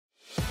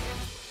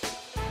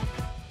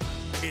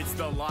It's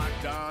the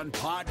Locked On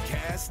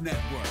Podcast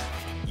Network,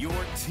 your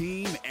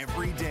team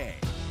every day.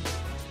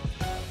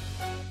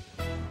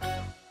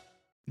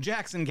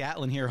 Jackson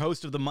Gatlin here,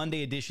 host of the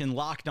Monday edition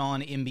Locked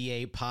On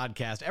NBA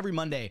podcast. Every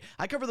Monday,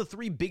 I cover the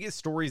three biggest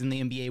stories in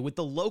the NBA with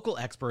the local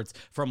experts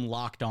from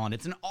Locked On.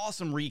 It's an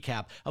awesome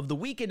recap of the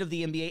weekend of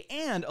the NBA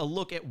and a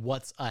look at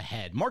what's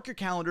ahead. Mark your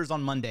calendars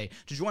on Monday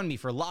to join me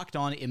for Locked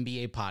On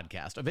NBA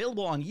podcast,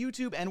 available on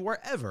YouTube and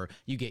wherever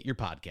you get your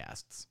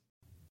podcasts.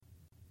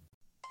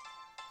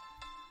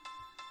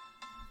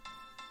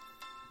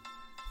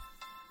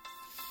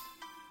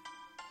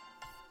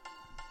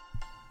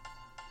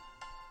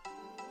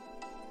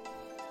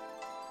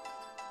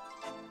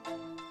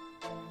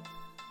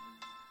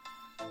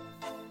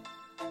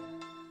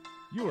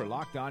 You are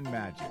Locked On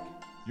Magic,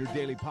 your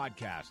daily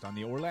podcast on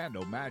the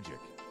Orlando Magic.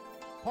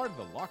 Part of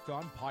the Locked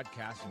On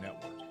Podcast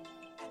Network,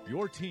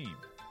 your team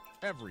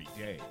every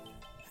day.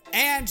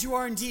 And you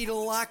are indeed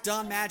Locked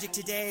On Magic.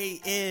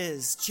 Today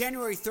is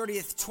January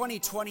 30th,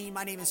 2020.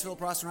 My name is Philip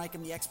Rossman-Reich.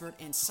 I'm the expert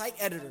and site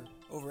editor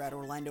over at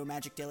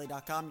OrlandoMagicDaily.com.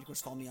 You can, of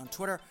course, follow me on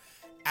Twitter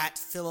at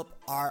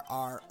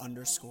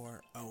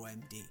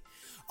PhilipRR_OMD.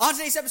 On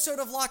today's episode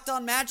of Locked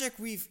On Magic,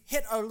 we've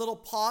hit our little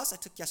pause. I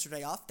took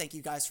yesterday off. Thank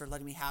you guys for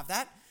letting me have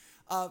that.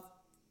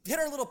 Hit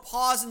our little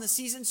pause in the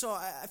season, so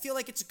I feel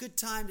like it's a good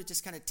time to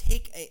just kind of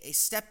take a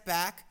step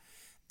back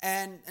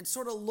and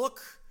sort of look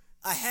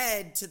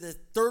ahead to the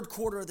third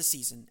quarter of the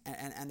season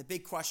and the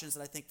big questions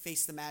that I think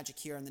face the Magic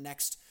here in the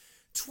next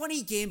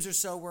 20 games or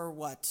so. We're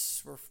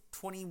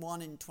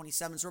 21 and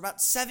 27, so we're about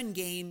 7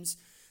 games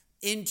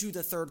into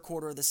the third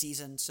quarter of the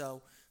season.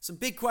 So some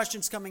big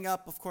questions coming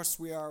up. Of course,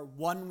 we are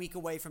 1 week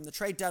away from the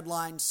trade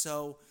deadline,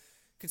 so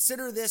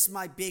consider this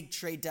my big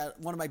trade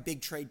one of my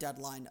big trade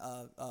deadline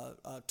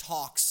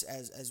talks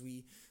as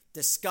we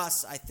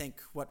discuss, I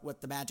think, what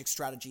the Magic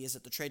strategy is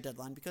at the trade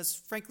deadline,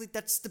 because frankly,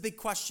 that's the big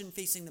question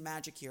facing the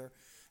Magic here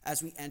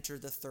as we enter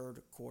the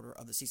third quarter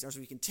of the season, as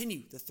we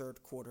continue the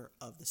third quarter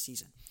of the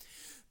season.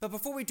 But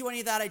before we do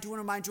any of that, I do want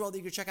to remind you all that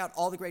you can check out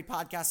all the great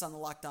podcasts on the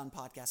Locked On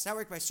Podcast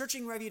Network by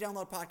searching, review,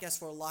 download podcasts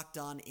for Locked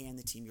On and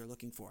the team you're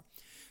looking for.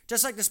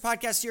 Just like this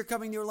podcast here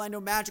covering the Orlando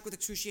Magic with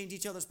excruciating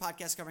detail, there's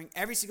podcasts covering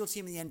every single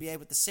team in the NBA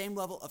with the same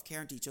level of care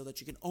and detail that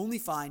you can only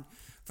find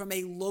from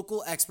a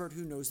local expert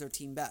who knows their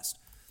team best.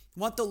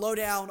 Want the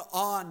lowdown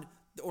on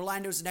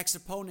Orlando's next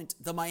opponent,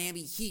 the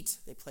Miami Heat?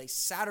 They play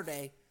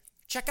Saturday.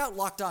 Check out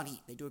Locked On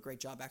Heat. They do a great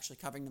job actually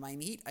covering the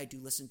Miami Heat. I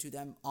do listen to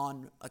them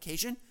on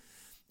occasion.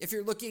 If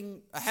you're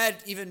looking ahead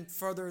even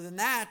further than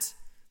that,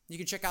 you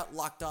can check out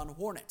Locked On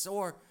Hornets.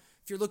 Or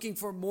if you're looking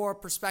for more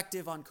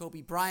perspective on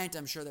Kobe Bryant,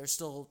 I'm sure they're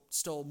still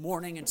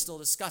mourning and still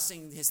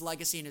discussing his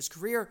legacy and his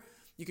career.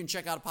 You can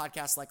check out a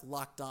podcast like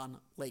Locked On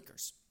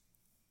Lakers.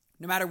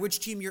 No matter which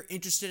team you're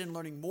interested in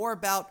learning more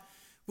about,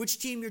 which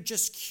team you're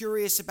just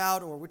curious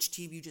about, or which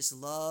team you just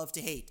love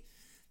to hate,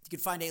 you can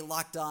find a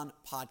Locked On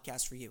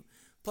podcast for you.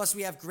 Plus,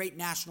 we have great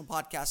national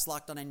podcasts,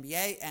 Locked On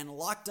NBA and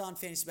Locked On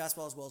Fantasy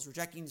Basketball, as well as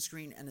Rejecting the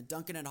Screen and the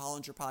Duncan and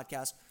Hollinger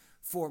podcast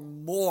for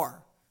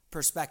more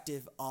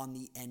perspective on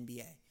the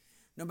NBA.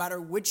 No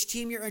matter which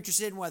team you're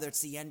interested in, whether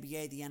it's the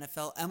NBA, the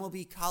NFL,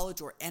 MLB,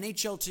 college, or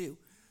NHL too,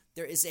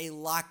 there is a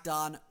Locked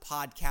On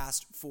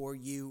podcast for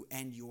you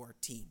and your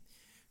team.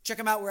 Check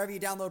them out wherever you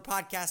download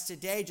podcasts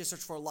today. Just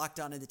search for Locked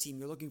On and the team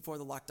you're looking for,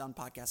 the Locked On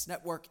Podcast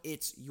Network.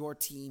 It's your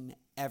team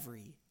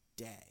every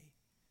day.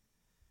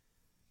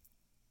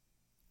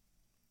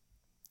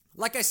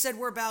 Like I said,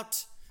 we're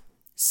about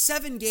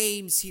 7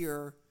 games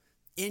here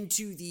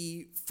into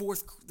the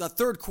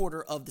third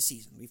quarter of the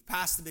season. We've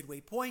passed the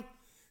midway point.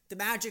 The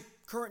Magic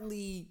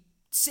currently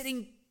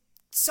sitting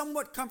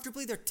somewhat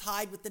comfortably. They're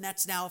tied with the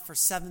Nets now for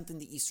 7th in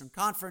the Eastern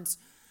Conference.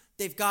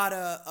 They've got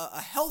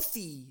a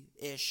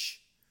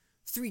healthy-ish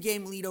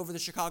 3-game lead over the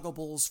Chicago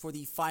Bulls for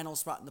the final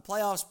spot in the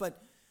playoffs,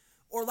 but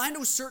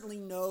Orlando certainly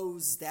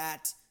knows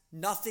that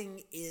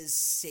nothing is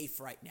safe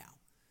right now.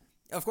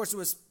 Of course, it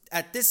was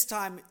at this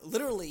time,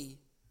 literally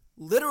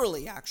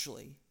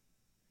actually,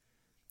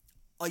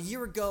 a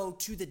year ago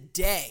to the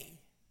day,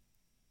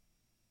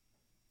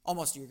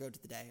 almost a year ago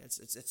to the day,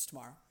 it's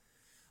tomorrow,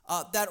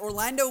 that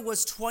Orlando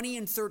was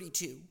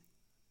 20-32,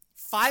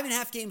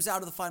 5.5 games out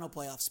of the final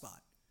playoff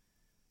spot.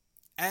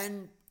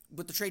 And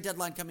with the trade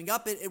deadline coming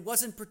up, it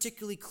wasn't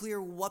particularly clear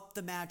what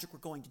the Magic were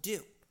going to do.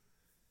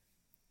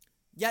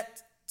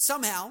 Yet,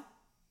 somehow,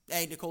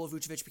 Nikola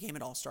Vucevic became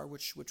an all-star,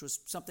 which was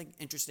something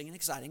interesting and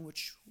exciting,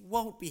 which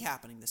won't be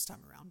happening this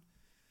time around.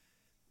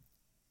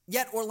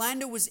 Yet,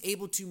 Orlando was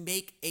able to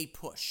make a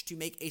push, to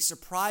make a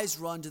surprise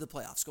run to the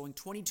playoffs, going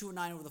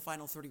 22-9 over the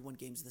final 31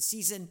 games of the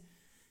season,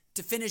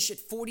 to finish at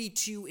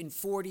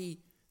 42-40,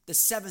 the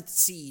 7th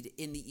seed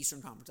in the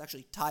Eastern Conference.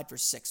 Actually tied for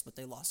 6th, but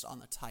they lost on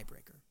the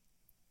tiebreaker.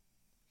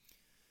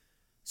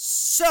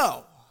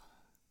 So,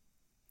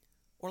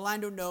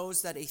 Orlando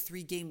knows that a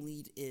 3-game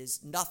lead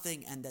is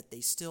nothing and that they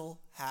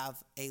still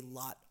have a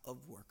lot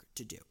of work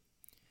to do.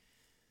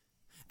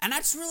 And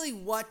that's really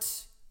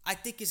what I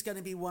think is going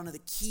to be one of the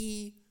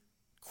key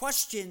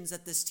questions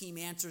that this team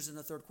answers in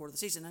the third quarter of the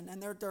season.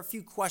 And there are a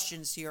few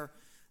questions here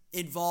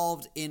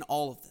involved in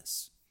all of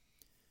this.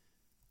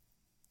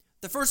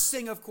 The first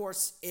thing, of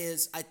course,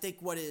 is I think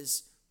what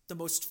is the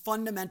most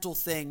fundamental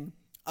thing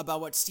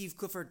about what Steve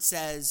Clifford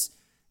says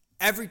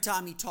every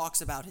time he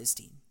talks about his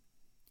team.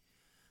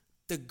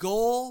 The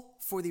goal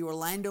for the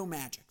Orlando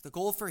Magic, the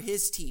goal for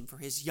his team, for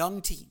his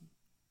young team,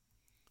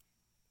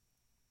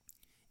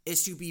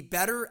 is to be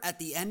better at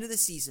the end of the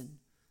season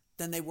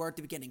than they were at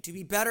the beginning, to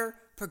be better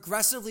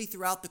progressively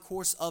throughout the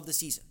course of the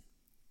season.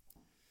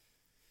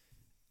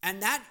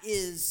 And that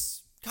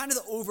is kind of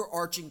the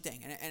overarching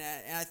thing. And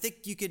I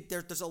think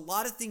there's a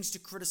lot of things to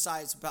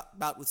criticize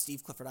about with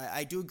Steve Clifford.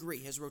 I do agree.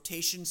 His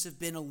rotations have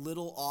been a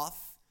little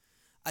off.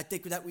 I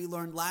think that we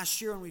learned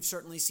last year, and we've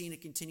certainly seen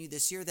it continue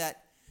this year,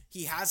 that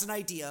he has an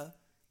idea.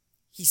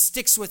 He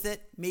sticks with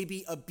it,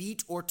 maybe a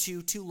beat or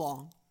two too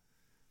long.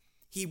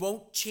 He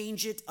won't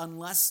change it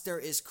unless there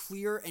is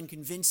clear and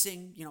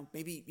convincing,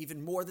 maybe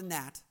even more than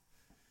that,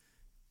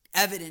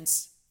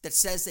 evidence that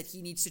says that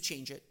he needs to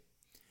change it.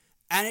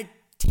 And it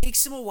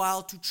takes him a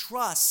while to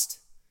trust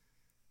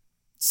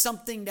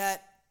something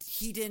that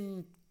he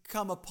didn't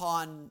come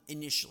upon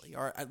initially,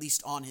 or at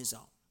least on his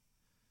own.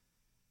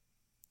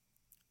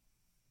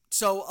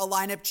 So a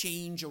lineup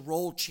change, a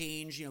role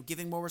change,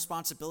 giving more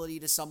responsibility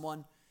to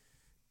someone,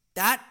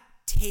 that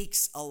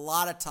takes a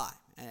lot of time.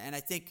 And I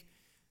think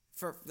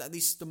for at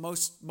least the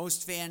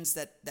most fans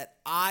that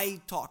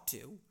I talk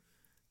to,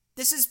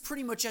 this is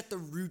pretty much at the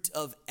root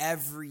of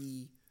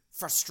every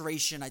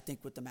frustration, I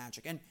think, with the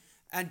Magic.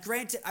 And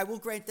granted, I will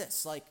grant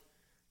this,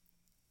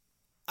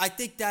 I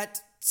think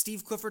that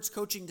Steve Clifford's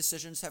coaching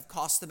decisions have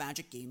cost the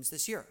Magic games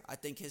this year. I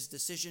think his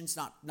decisions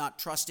not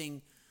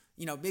trusting,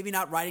 maybe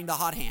not riding the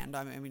hot hand.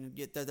 I mean,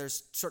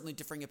 there's certainly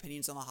differing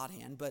opinions on the hot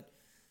hand, but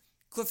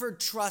Clifford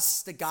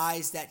trusts the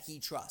guys that he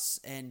trusts.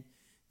 And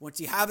once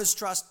you have his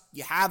trust,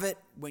 you have it.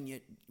 When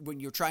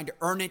you're trying to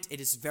earn it, it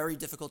is very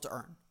difficult to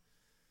earn.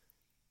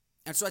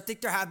 And so I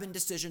think there have been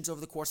decisions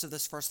over the course of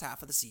this first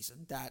half of the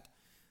season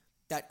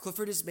that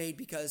Clifford has made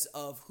because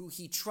of who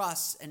he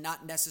trusts and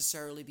not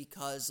necessarily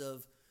because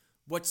of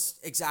what's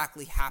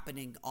exactly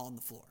happening on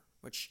the floor,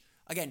 which,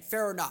 again,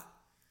 fair or not.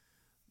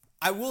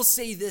 I will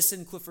say this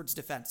in Clifford's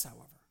defense,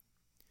 however.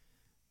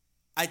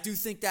 I do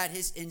think that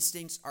his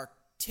instincts are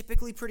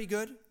typically pretty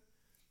good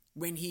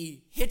when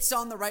he hits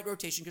on the right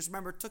rotation, because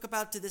remember, it took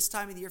about to this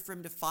time of the year for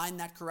him to find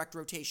that correct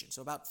rotation,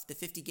 so about the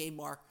 50-game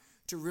mark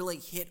to really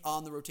hit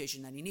on the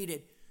rotation that he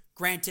needed.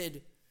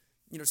 Granted,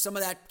 some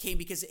of that came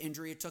because of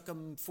injury. It took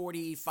him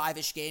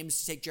 45-ish games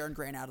to take Jaren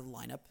Grant out of the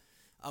lineup,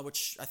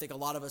 which I think a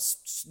lot of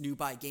us knew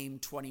by game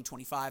 20,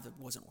 25 it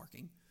wasn't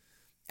working.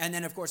 And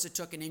then, of course, it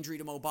took an injury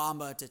to Mo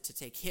Bamba to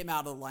take him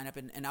out of the lineup,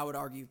 and I would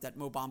argue that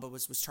Mo Bamba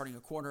was turning a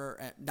corner.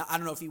 I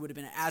don't know if he would have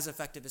been as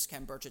effective as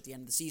Khem Birch at the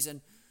end of the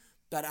season,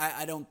 but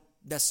I don't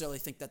necessarily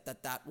think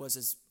that was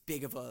as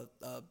big of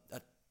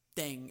a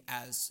thing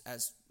as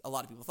a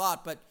lot of people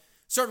thought. But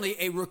certainly,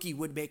 a rookie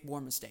would make more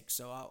mistakes,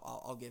 so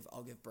I'll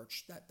give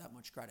Birch that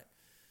much credit.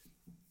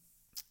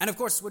 And of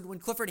course, when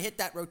Clifford hit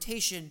that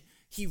rotation,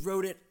 he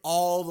rode it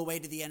all the way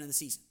to the end of the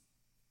season.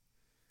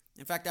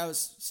 In fact, I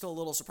was still a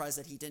little surprised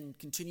that he didn't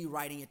continue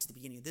riding it to the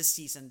beginning of this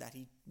season, that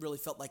he really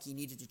felt like he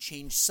needed to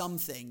change some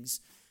things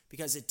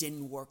because it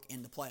didn't work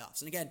in the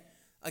playoffs. And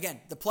again,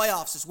 the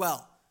playoffs as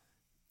well,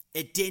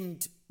 it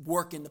didn't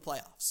work in the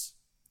playoffs.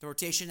 The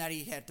rotation that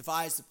he had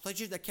devised, the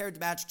rotation that carried the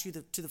Magic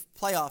to the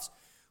playoffs,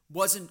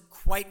 wasn't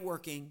quite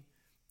working,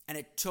 and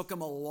it took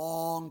him a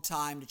long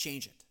time to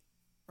change it.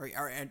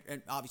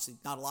 And obviously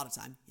not a lot of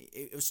time.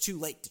 It was too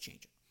late to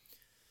change it.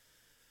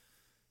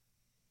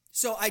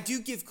 So I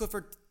do give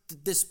Clifford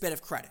this bit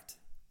of credit.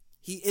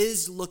 He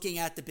is looking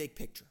at the big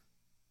picture.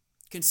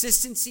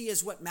 Consistency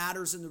is what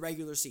matters in the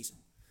regular season.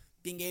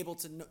 Being able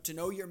to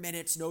know your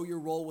minutes, know your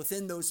role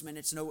within those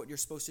minutes, know what you're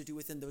supposed to do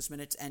within those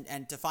minutes,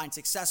 and to find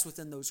success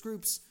within those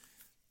groups,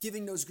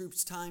 giving those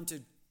groups time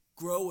to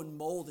grow and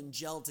mold and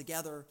gel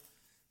together.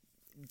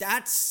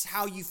 That's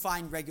how you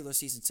find regular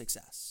season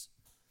success.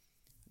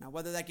 Now,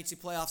 whether that gets you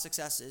playoff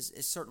success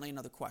is certainly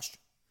another question.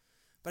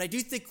 But I do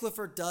think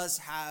Clifford does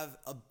have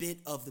a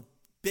bit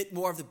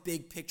more of the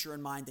big picture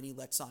in mind than he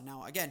lets on.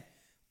 Now, again,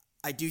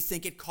 I do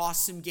think it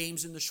costs him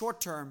games in the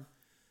short term,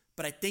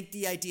 but I think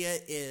the idea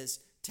is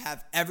to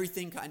have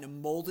everything kind of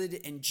molded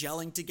and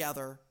gelling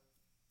together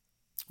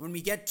when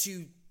we get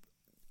to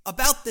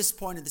about this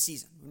point of the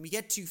season, when we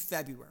get to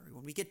February,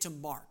 when we get to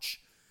March,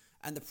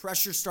 and the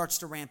pressure starts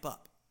to ramp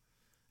up.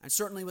 And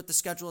certainly with the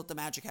schedule that the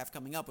Magic have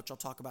coming up, which I'll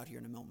talk about here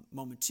in a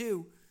moment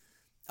too,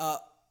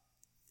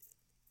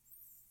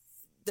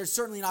 there's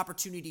certainly an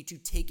opportunity to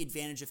take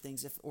advantage of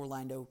things if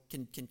Orlando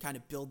can kind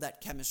of build that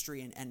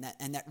chemistry and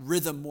that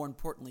rhythm, more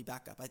importantly,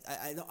 back up.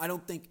 I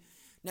don't think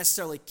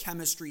necessarily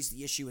chemistry is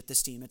the issue with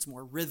this team. It's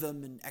more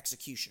rhythm and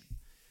execution.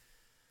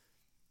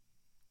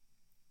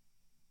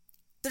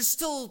 There's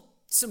still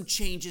some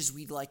changes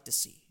we'd like to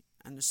see.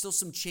 And there's still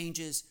some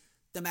changes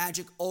the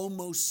Magic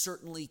almost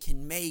certainly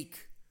can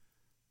make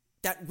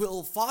that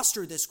will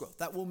foster this growth,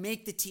 that will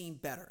make the team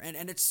better.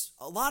 And it's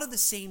a lot of the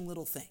same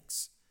little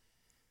things.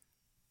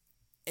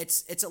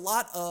 It's a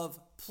lot of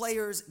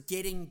players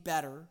getting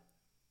better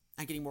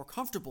and getting more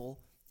comfortable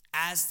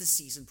as the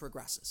season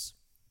progresses.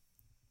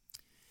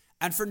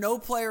 And for no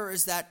player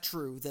is that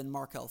true than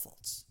Markelle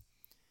Fultz.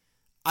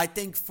 I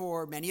think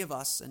for many of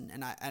us,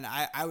 and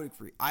I would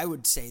agree, I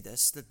would say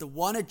this, that the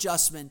one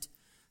adjustment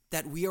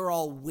that we are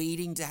all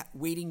waiting to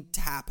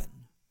happen,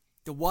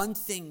 the one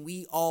thing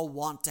we all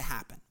want to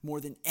happen more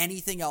than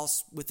anything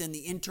else within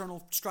the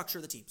internal structure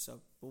of the team.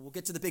 So we'll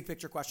get to the big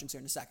picture questions here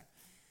in a second.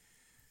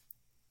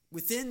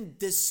 Within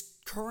this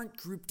current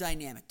group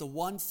dynamic, the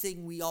one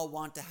thing we all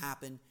want to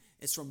happen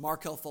is for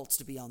Markelle Fultz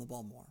to be on the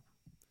ball more.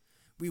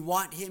 We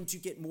want him to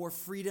get more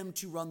freedom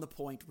to run the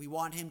point. We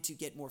want him to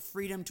get more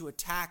freedom to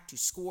attack, to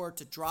score,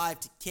 to drive,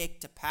 to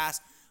kick, to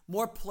pass,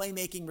 more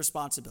playmaking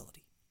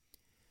responsibility.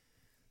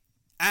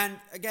 And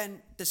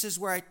again, this is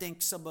where I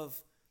think some of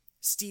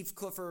Steve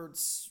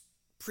Clifford's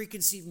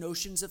preconceived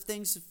notions of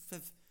things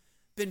have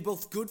been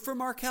both good for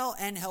Markelle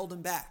and held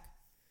him back.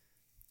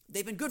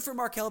 They've been good for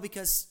Markelle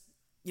because,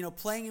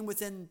 playing him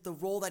within the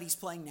role that he's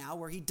playing now,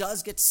 where he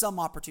does get some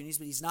opportunities,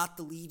 but he's not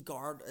the lead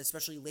guard,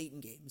 especially late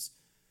in games.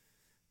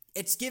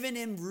 It's given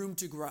him room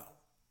to grow.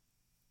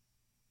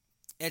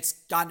 It's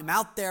gotten him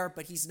out there,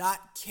 but he's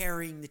not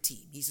carrying the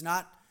team. He's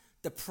not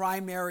the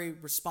primary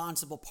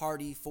responsible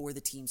party for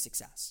the team's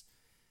success.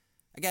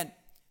 Again,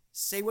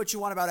 say what you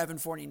want about Evan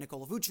Fournier and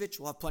Nikola Vucevic.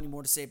 We'll have plenty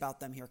more to say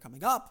about them here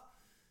coming up.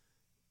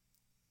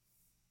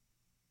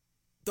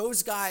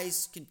 Those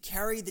guys can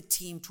carry the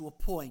team to a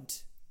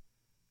point.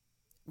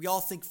 We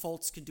all think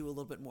Fultz can do a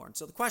little bit more. And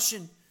so the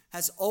question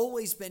has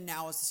always been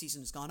now as the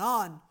season has gone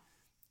on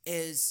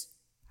is,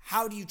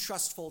 how do you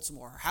trust Fultz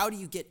more? How do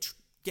you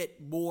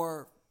get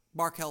more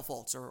Markelle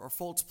Fultz or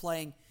Fultz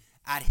playing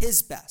at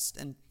his best?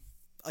 And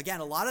again,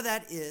 a lot of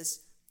that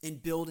is in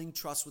building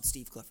trust with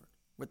Steve Clifford,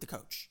 with the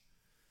coach.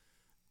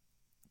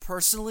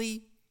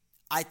 Personally,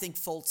 I think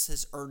Fultz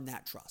has earned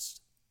that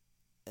trust.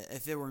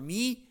 If it were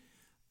me,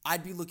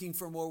 I'd be looking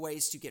for more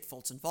ways to get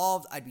Fultz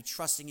involved. I'd be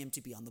trusting him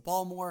to be on the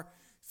ball more.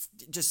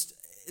 Just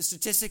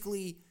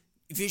statistically,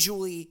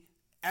 visually,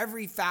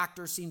 every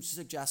factor seems to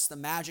suggest the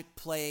Magic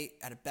play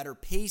at a better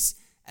pace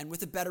and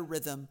with a better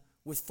rhythm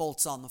with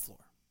Fultz on the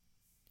floor.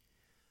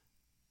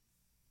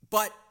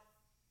 But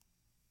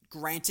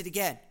granted,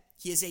 again,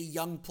 he is a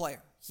young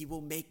player. He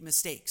will make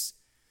mistakes.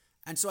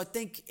 And so I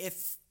think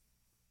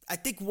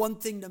one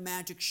thing the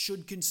Magic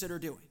should consider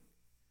doing,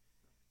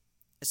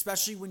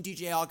 especially when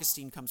DJ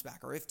Augustine comes back,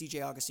 or if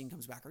DJ Augustine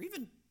comes back, or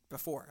even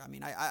before. I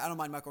mean, I don't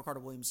mind Michael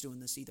Carter-Williams doing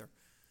this either.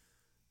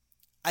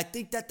 I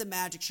think that the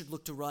Magic should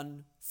look to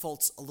run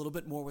Fultz a little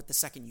bit more with the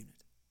second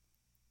unit.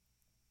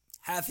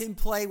 Have him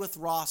play with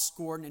Ross,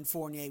 Gordon, and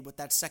Fournier with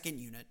that second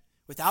unit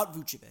without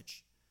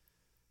Vucevic,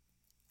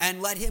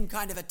 and let him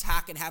kind of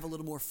attack and have a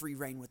little more free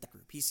reign with the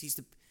group. He's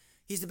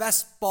the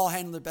best ball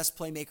handler, best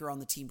playmaker on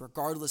the team,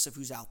 regardless of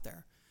who's out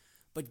there.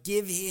 But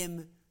give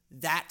him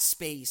that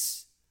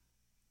space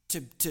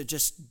to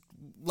just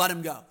let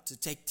him go, to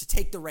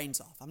take the reins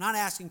off. I'm not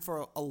asking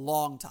for a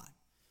long time.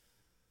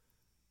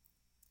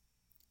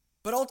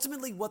 But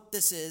ultimately what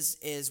this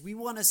is we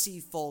want to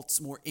see Fultz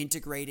more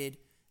integrated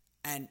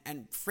and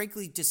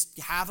frankly just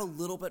have a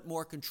little bit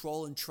more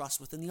control and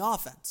trust within the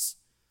offense.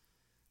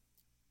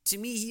 To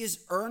me, he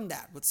has earned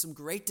that with some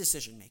great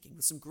decision-making,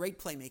 with some great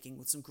playmaking,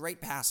 with some great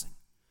passing.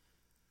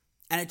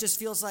 And it just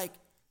feels like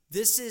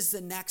this is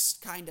the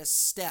next kind of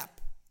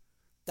step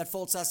that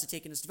Fultz has to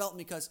take in his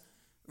development, because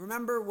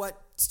remember what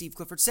Steve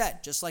Clifford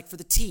said, just like for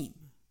the team.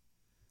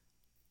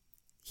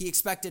 He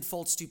expected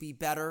Fultz to be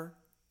better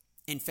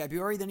in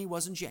February than he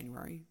was in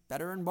January,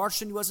 better in March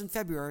than he was in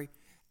February,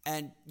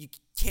 and you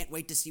can't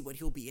wait to see what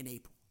he'll be in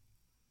April.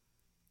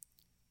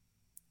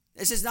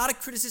 This is not a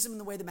criticism in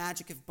the way the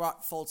Magic have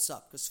brought Fultz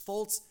up, because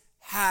Fultz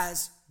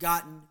has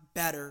gotten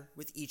better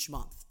with each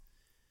month.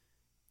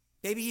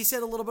 Maybe he's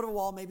hit a little bit of a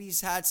wall, maybe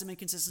he's had some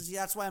inconsistency.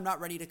 That's why I'm not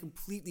ready to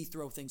completely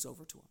throw things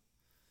over to him.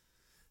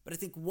 But I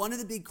think one of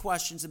the big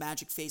questions the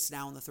Magic face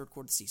now in the third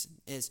quarter of the season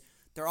is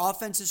their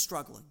offense is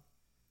struggling.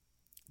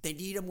 They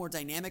need a more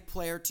dynamic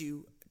player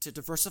to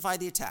diversify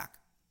the attack.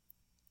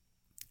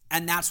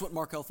 And that's what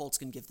Markelle Fultz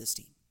can give this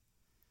team.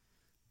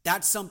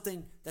 That's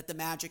something that the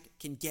Magic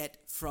can get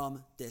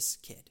from this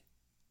kid.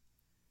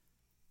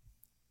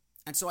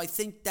 And so I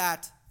think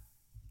that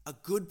a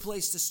good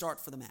place to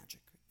start for the Magic,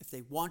 if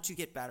they want to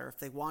get better, if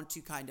they want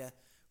to kind of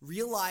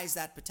realize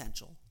that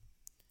potential,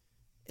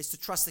 is to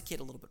trust the kid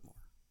a little bit more.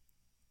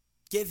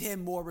 Give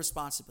him more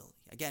responsibility.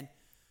 Again,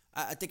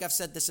 I think I've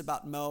said this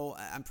about Mo.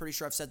 I'm pretty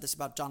sure I've said this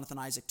about Jonathan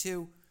Isaac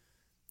too.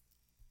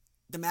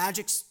 The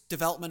Magic's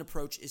development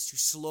approach is to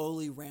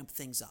slowly ramp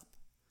things up.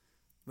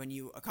 When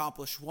you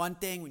accomplish one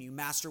thing, when you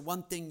master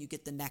one thing, you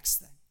get the next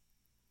thing.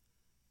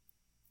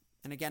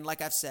 And again,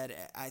 like I've said,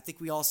 I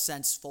think we all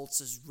sense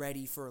Fultz is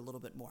ready for a little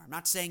bit more. I'm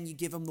not saying you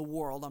give him the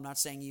world. I'm not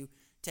saying you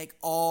take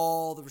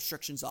all the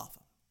restrictions off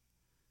him.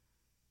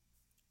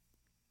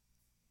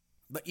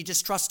 But you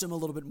just trust him a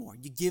little bit more.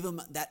 You give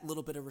him that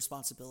little bit of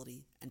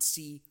responsibility and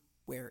see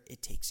where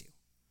it takes you.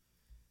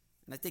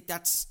 And I think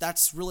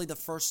that's really the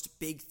first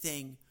big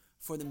thing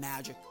for the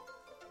Magic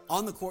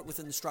on the court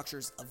within the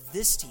structures of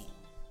this team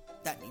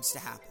that needs to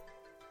happen.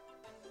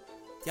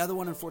 The other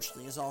one,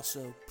 unfortunately, is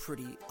also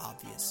pretty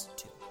obvious,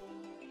 too.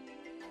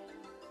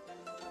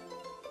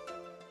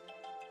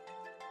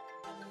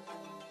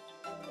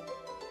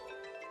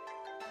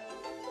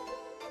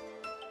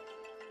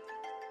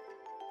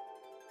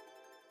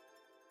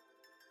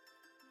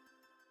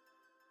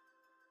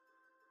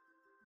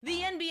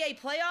 The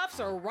NBA playoffs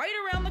are right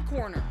around the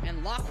corner,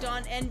 and Locked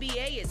On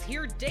NBA is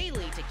here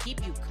daily to keep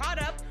you caught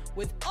up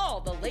with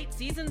all the late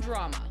season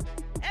drama.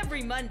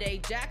 Every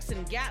Monday,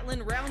 Jackson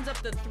Gatlin rounds up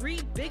the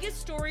 3 biggest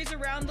stories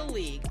around the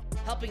league,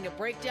 helping to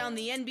break down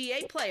the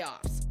NBA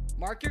playoffs.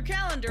 Mark your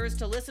calendars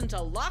to listen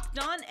to Locked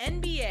On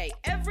NBA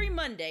every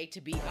Monday to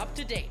be up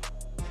to date.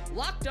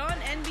 Locked On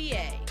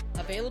NBA,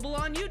 available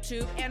on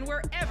YouTube and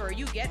wherever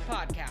you get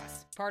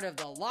podcasts. Part of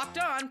the Locked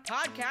On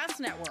Podcast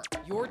Network,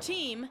 your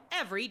team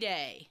every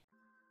day.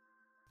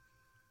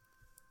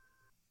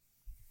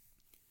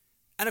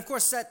 And of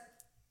course, that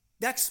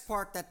next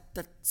part,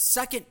 the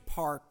second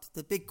part,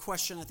 the big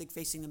question I think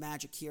facing the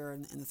Magic here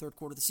in the third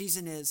quarter of the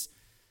season is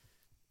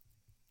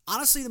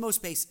honestly the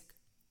most basic.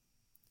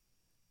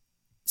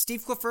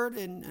 Steve Clifford,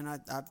 and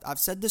I've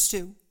said this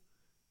too,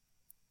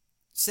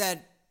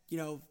 said,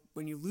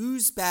 when you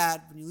lose by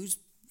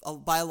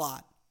a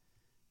lot,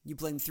 you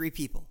blame 3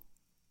 people.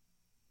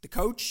 The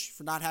coach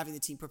for not having the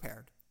team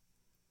prepared,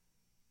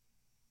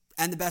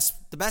 and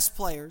the best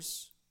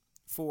players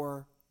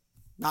for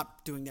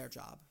not doing their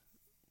job,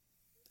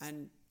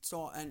 and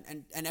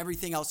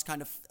everything else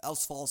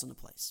else falls into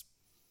place.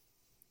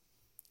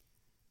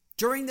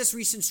 During this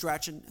recent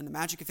stretch, and the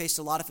Magic have faced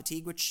a lot of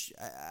fatigue, which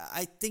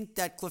I think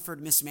that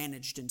Clifford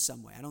mismanaged in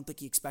some way. I don't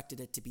think he expected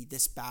it to be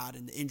this bad,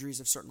 and the injuries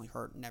have certainly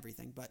hurt and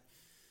everything. But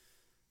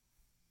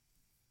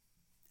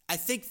I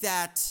think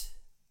that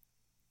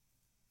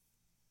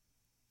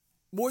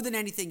more than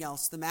anything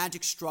else, the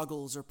Magic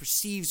struggles or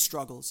perceived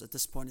struggles at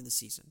this point in the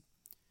season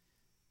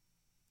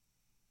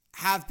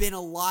have been a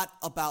lot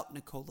about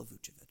Nikola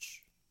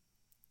Vucevic.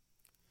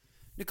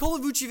 Nikola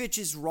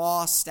Vucevic's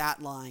raw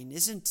stat line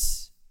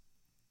isn't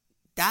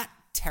that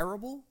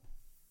terrible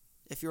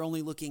if you're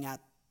only looking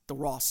at the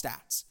raw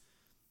stats.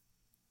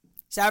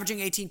 He's averaging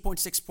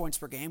 18.6 points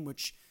per game,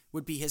 which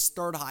would be his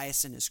 3rd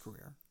highest in his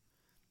career.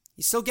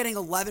 He's still getting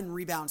 11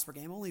 rebounds per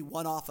game, only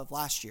 1 off of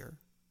last year.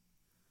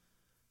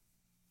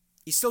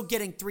 He's still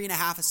getting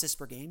 3.5 assists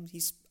per game.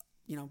 He's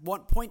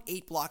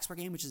 1.8 blocks per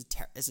game, which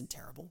isn't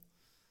terrible.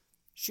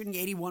 Shooting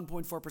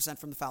 81.4%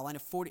 from the foul line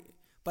of 40.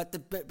 But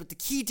the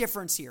key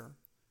difference here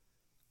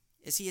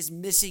is he is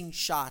missing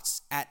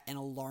shots at an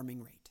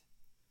alarming rate.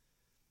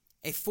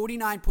 A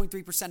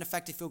 49.3%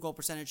 effective field goal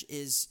percentage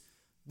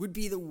would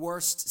be the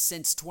worst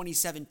since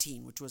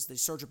 2017, which was the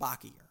Serge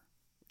Ibaka year.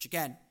 Which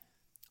again,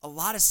 a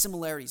lot of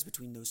similarities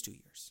between those 2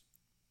 years.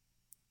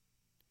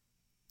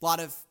 A lot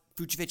of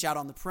Vucevic out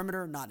on the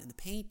perimeter, not in the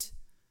paint.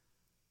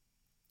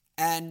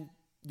 And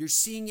you're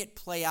seeing it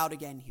play out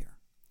again here.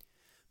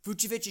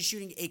 Vucevic is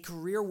shooting a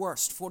career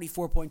worst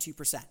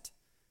 44.2%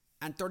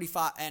 and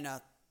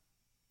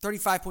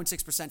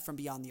 35.6% from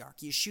beyond the arc.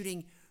 He is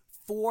shooting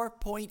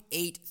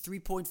 4.8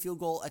 three-point field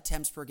goal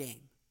attempts per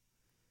game.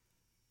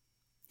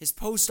 His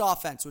post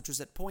offense, which was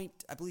at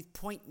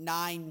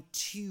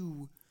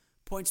 0.92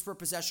 points per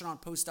possession on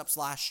post-ups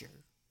last year,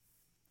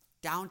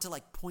 down to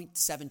like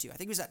 0.72. I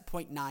think it was at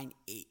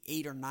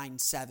 0.98 or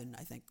 0.97,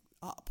 I think,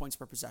 points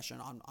per possession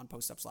on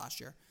post-ups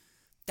last year.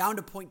 Down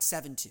to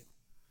 0.72.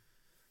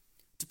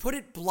 To put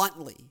it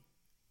bluntly,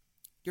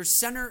 your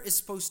center is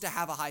supposed to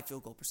have a high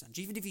field goal percentage,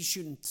 even if he's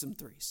shooting some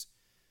threes.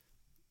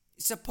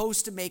 He's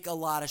supposed to make a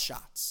lot of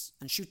shots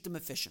and shoot them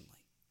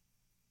efficiently.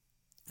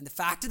 And the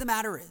fact of the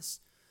matter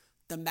is,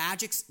 the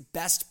Magic's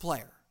best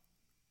player,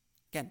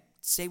 again,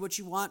 say what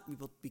you want,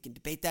 we can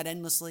debate that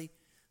endlessly.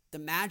 The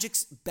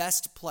Magic's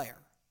best player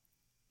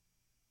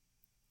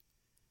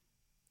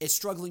is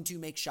struggling to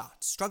make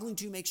shots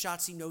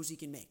he knows he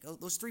can make.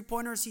 Those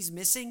 3-pointers he's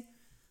missing,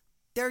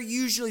 they're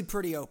usually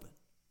pretty open.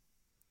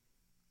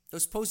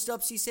 Those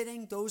post-ups he's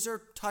hitting, those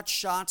are touch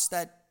shots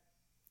that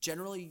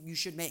generally you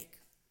should make.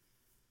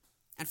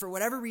 And for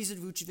whatever reason,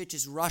 Vucevic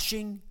is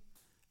rushing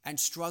and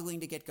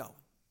struggling to get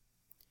going.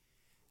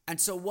 And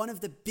so one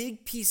of the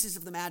big pieces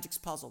of the Magic's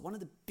puzzle, one of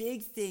the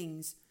big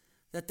things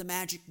that the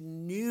Magic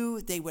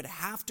knew they would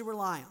have to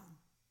rely on,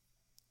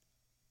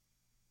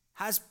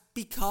 has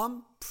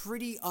become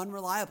pretty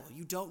unreliable.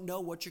 You don't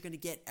know what you're going to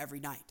get every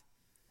night.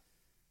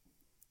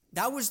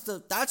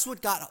 That's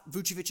what got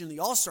Vucevic in the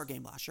All-Star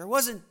game last year. It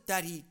wasn't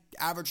that he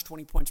averaged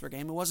 20 points per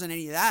game. It wasn't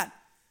any of that.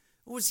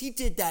 It was he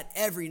did that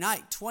every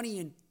night. 20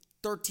 and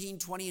 13,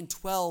 20 and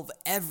 12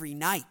 every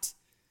night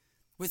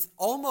with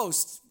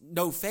almost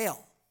no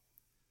fail.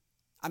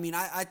 I mean,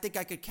 I think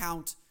I could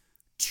count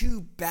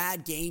 2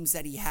 bad games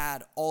that he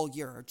had all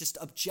year, just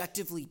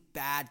objectively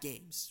bad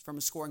games from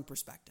a scoring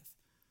perspective.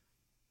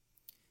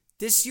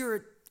 This year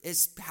it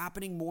is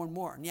happening more and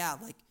more. And yeah,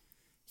 like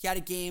he had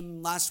a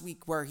game last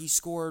week where he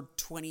scored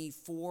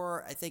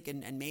 24, I think,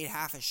 and made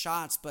half his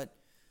shots, but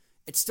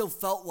it still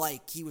felt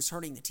like he was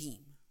hurting the team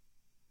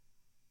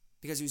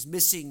because he was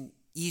missing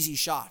easy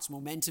shots,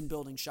 momentum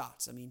building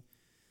shots. I mean,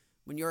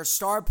 when you're a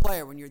star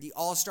player, when you're the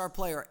all-star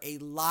player, a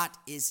lot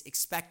is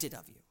expected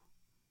of you.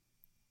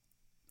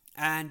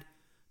 And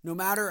no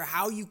matter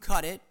how you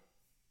cut it,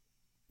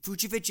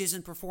 Vucevic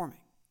isn't performing.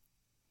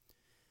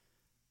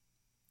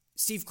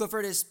 Steve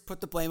Clifford has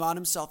put the blame on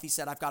himself. He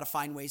said, I've got to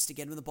find ways to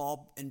get him the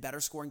ball in better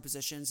scoring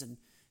positions. And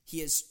he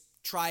has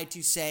tried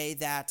to say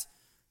that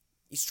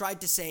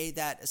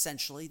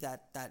essentially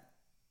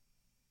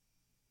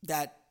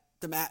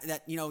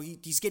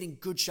he's getting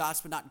good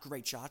shots, but not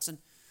great shots. And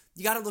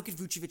you got to look at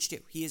Vucevic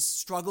too. He has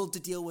struggled to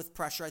deal with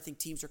pressure. I think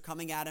teams are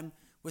coming at him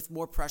with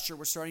more pressure.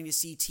 We're starting to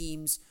see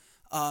teams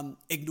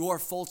ignore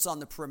Fultz on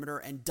the perimeter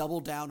and double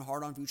down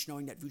hard on Vuce,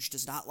 knowing that Vuce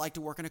does not like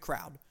to work in a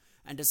crowd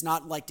and does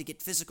not like to get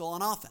physical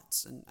on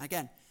offense. And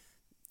again,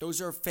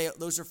 those are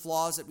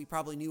flaws that we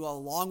probably knew all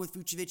along with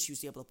Vucevic. He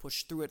was able to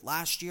push through it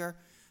last year,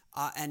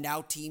 and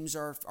now teams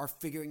are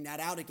figuring that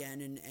out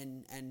again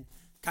and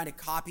kind of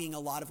copying a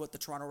lot of what the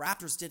Toronto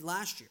Raptors did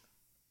last year.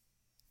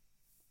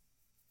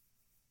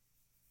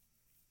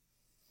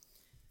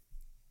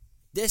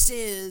 This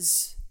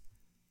is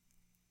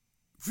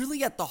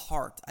really at the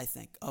heart, I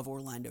think, of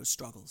Orlando's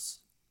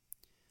struggles.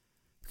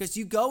 Because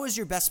you go as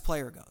your best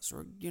player goes.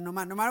 Or no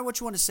matter what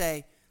you want to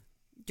say,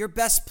 your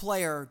best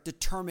player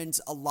determines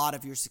a lot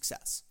of your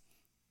success.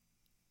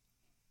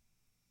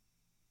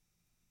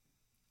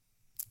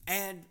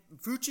 And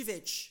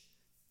Vucevic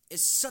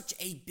is such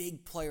a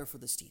big player for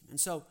this team. And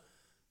so,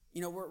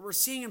 we're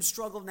seeing him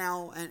struggle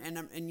now,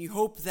 and you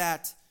hope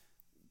that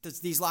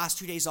these last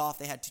 2 days off,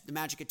 they had the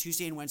Magic had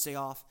Tuesday and Wednesday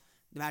off.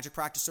 The Magic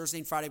practice Thursday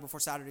and Friday before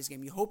Saturday's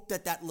game. You hope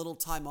that little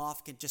time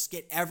off can just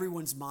get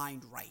everyone's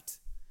mind right.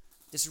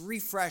 Just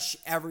refresh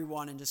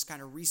everyone and just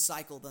kind of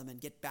recycle them and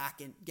get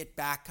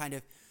back kind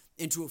of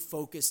into a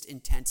focused,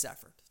 intense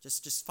effort.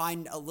 Just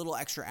find a little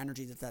extra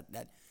energy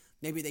that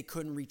maybe they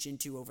couldn't reach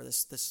into over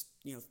this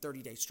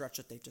 30-day stretch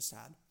that they've just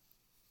had.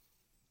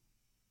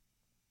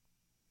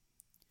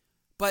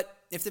 But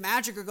if the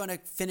Magic are going to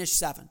finish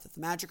 7th, if the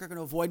Magic are going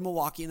to avoid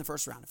Milwaukee in the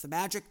first round, if the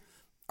Magic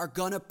are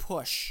going to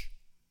push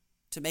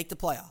to make the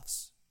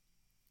playoffs,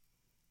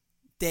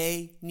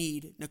 they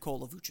need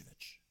Nikola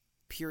Vucevic.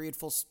 Period.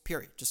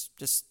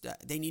 Just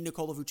they need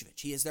Nikola Vucevic.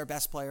 He is their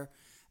best player,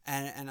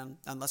 and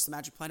unless the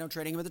Magic plan on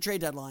trading him at the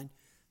trade deadline,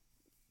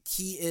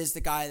 he is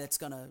the guy that's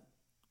going to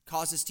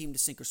cause his team to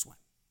sink or swim.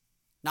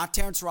 Not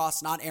Terrence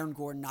Ross, not Aaron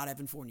Gordon, not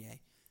Evan Fournier.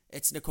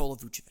 It's Nikola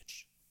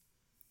Vucevic.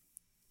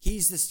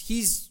 He's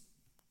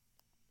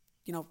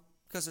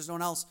because there's no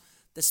one else,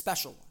 the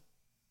special one.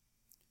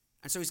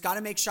 And so he's got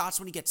to make shots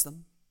when he gets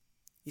them.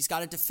 He's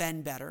got to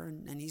defend better,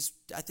 and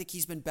I think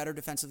he's been better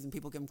defensive than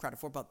people give him credit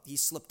for, but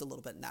he's slipped a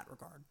little bit in that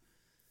regard.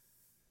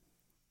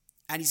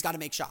 And he's got to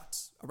make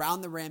shots,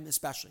 around the rim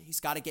especially. He's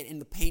got to get in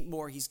the paint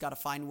more. He's got to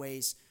find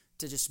ways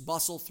to just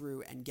muscle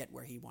through and get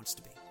where he wants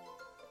to be.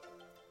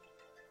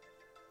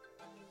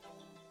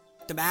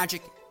 The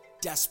Magic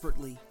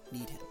desperately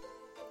need him.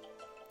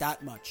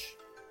 That much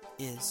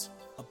is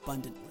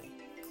abundantly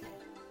clear.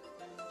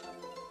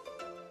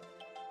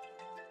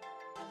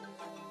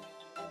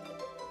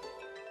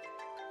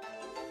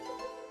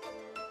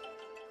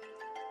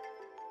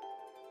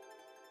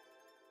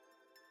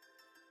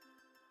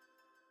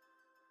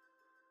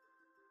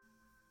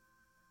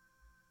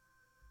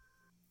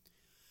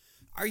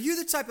 Are you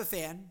the type of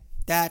fan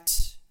that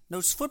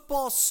knows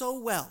football so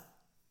well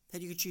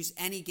that you could choose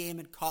any game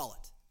and call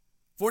it?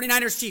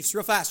 49ers Chiefs,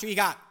 real fast. Who you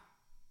got?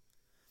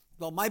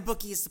 Well,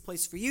 MyBookie is the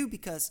place for you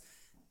because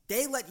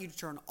they let you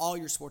turn all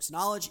your sports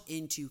knowledge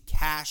into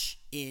cash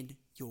in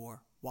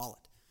your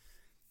wallet.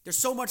 There's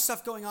so much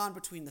stuff going on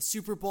between the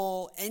Super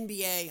Bowl,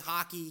 NBA,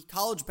 hockey,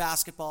 college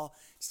basketball.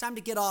 It's time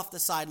to get off the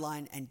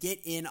sideline and get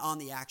in on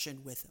the action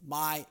with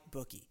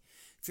MyBookie.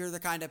 If you're the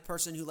kind of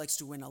person who likes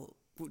to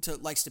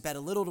bet a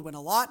little to win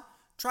a lot,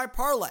 try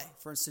Parlay.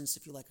 For instance,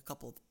 if you like a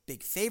couple of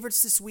big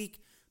favorites this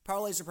week,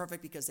 Parlays are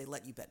perfect because they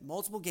let you bet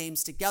multiple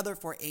games together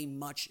for a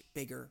much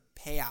bigger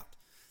payout.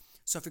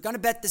 So if you're going to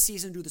bet this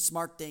season, do the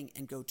smart thing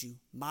and go to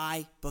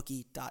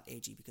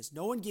mybookie.ag because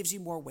no one gives you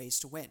more ways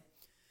to win.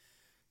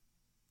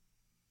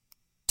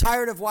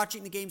 Tired of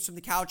watching the games from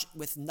the couch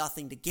with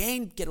nothing to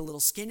gain? Get a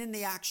little skin in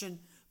the action.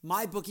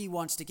 MyBookie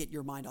wants to get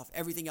your mind off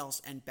everything else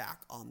and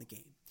back on the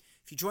game.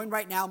 If you join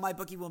right now,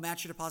 MyBookie will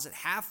match your deposit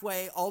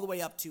halfway, all the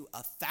way up to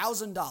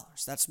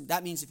 $1,000.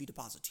 That means if you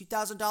deposit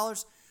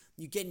 $2,000,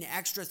 you get an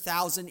extra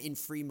 $1,000 in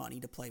free money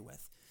to play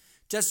with.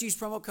 Just use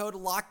promo code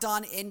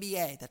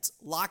LOCKEDONNBA. That's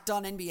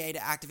LOCKEDONNBA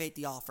to activate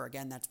the offer.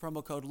 Again, that's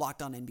promo code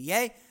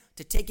LOCKEDONNBA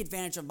to take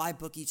advantage of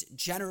MyBookie's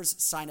generous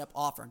sign-up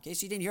offer. In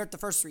case you didn't hear it the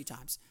first 3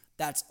 times,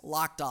 that's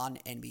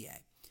LOCKEDONNBA.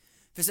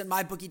 Visit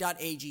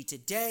mybookie.ag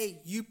today.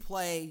 You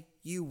play,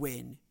 you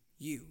win,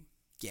 you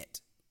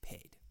get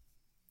paid.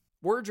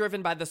 We're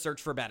driven by the search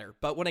for better,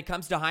 but when it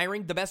comes to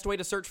hiring, the best way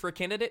to search for a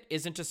candidate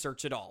isn't to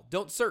search at all.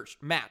 Don't search,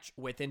 match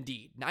with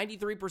Indeed.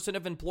 93%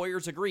 of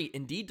employers agree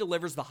Indeed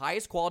delivers the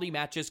highest quality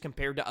matches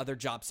compared to other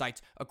job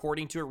sites,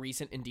 according to a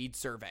recent Indeed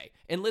survey.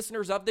 And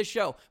listeners of this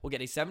show will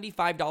get a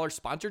 $75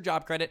 sponsored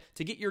job credit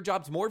to get your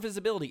jobs more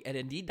visibility at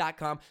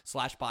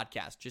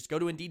Indeed.com/podcast. Just go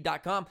to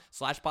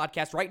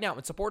Indeed.com/podcast right now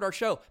and support our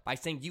show by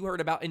saying you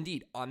heard about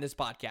Indeed on this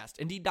podcast.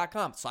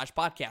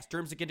 Indeed.com/podcast.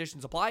 Terms and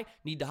conditions apply.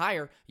 Need to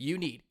hire? You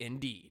need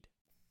Indeed.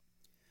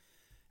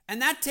 And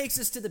that takes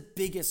us to the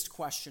biggest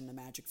question the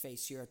Magic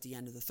face here at the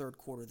end of the third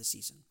quarter of the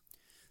season.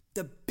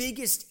 The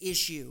biggest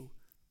issue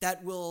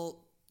that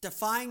will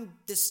define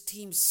this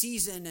team's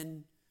season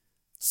and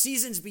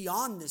seasons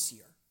beyond this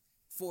year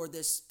for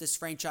this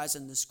franchise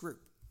and this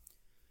group.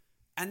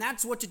 And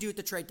that's what to do at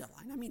the trade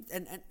deadline. I mean,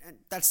 and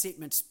that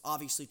statement's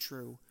obviously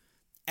true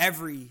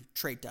every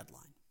trade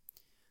deadline.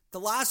 The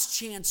last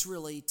chance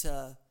really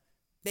to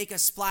make a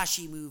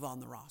splashy move on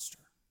the roster.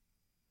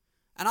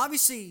 And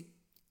obviously,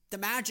 the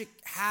Magic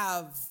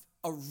have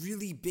a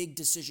really big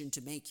decision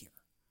to make here.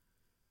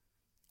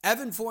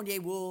 Evan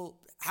Fournier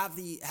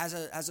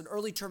has an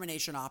early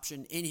termination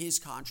option in his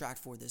contract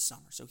for this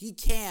summer. So he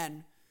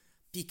can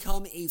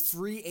become a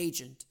free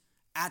agent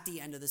at the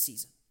end of the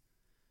season.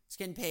 He's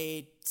getting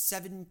paid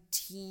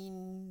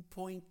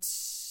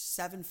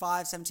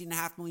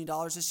 $17.5 million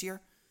this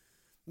year.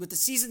 With the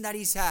season that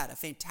he's had, a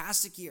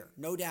fantastic year,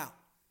 no doubt.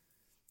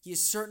 He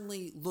is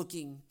certainly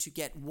looking to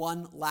get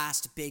one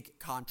last big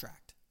contract.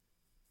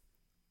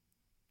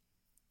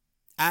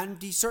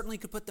 And he certainly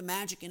could put the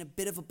Magic in a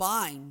bit of a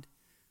bind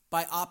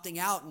by opting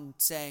out and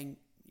saying,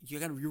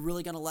 you're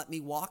really going to let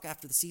me walk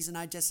after the season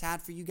I just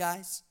had for you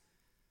guys?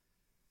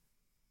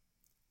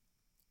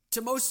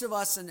 To most of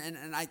us,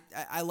 and I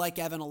like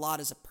Evan a lot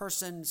as a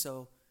person,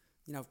 so,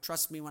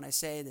 trust me when I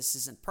say this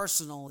isn't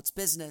personal, it's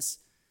business.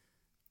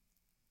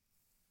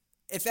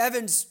 If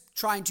Evan's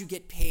trying to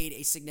get paid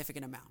a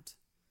significant amount,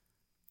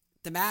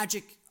 the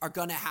Magic are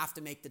going to have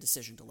to make the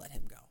decision to let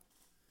him go.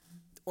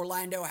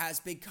 Orlando has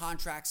big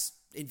contracts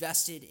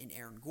invested in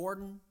Aaron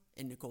Gordon,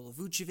 in Nikola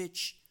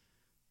Vucevic.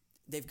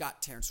 They've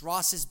got Terrence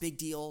Ross's big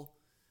deal.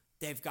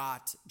 They've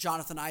got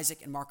Jonathan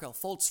Isaac and Markelle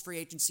Fultz free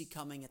agency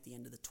coming at the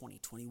end of the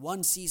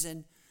 2021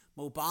 season.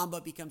 Mo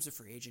Bamba becomes a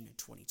free agent in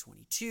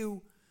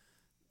 2022.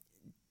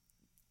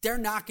 They're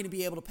not going to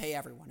be able to pay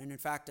everyone. And in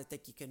fact, I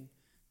think you can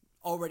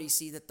already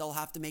see that they'll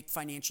have to make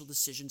financial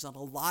decisions on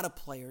a lot of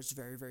players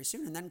very, very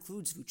soon. And that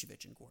includes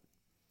Vucevic and Gordon.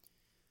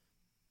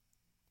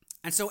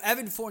 And so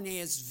Evan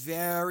Fournier is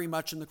very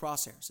much in the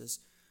crosshairs. As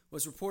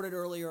was reported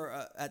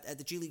earlier at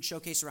the G League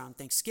Showcase around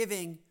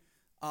Thanksgiving,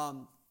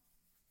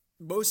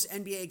 most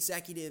NBA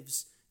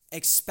executives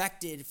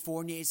expected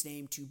Fournier's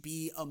name to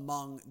be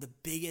among the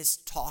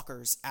biggest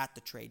talkers at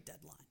the trade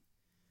deadline.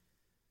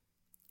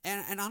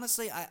 And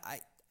honestly, I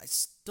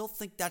still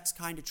think that's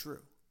kind of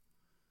true.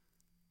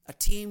 A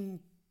team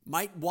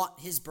might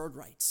want his bird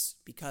rights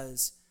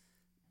because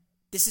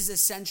this is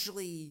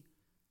essentially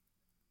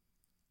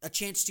a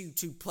chance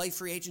to play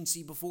free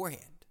agency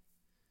beforehand.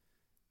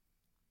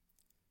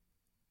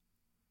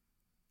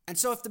 And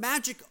so if the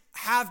Magic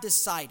have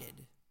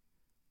decided,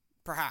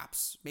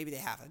 perhaps, maybe they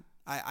haven't,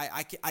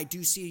 I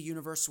do see a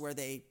universe where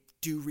they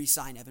do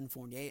re-sign Evan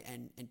Fournier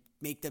and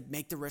make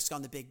the risk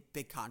on the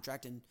big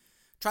contract and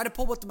try to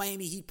pull what the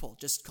Miami Heat pulled.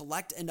 Just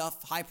collect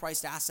enough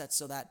high-priced assets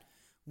so that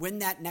when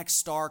that next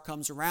star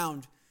comes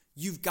around,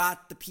 you've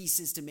got the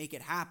pieces to make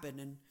it happen.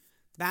 And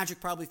the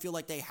Magic probably feel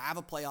like they have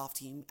a playoff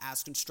team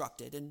as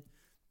constructed, and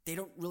they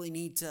don't really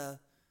need to,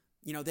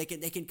 they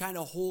can kind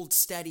of hold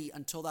steady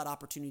until that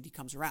opportunity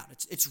comes around.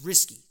 It's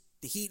risky.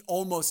 The Heat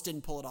almost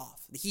didn't pull it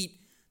off. The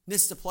Heat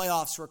missed the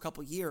playoffs for a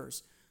couple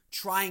years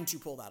trying to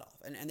pull that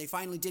off. And they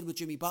finally did with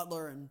Jimmy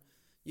Butler, and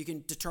you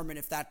can determine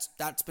if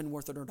that's been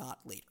worth it or not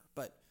later.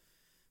 But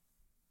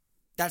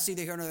that's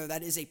neither here nor there.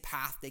 That is a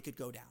path they could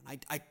go down.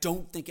 I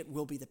don't think it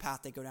will be the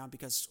path they go down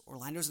because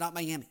Orlando's not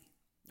Miami.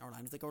 I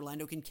think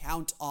Orlando can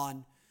count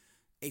on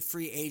a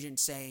free agent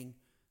saying,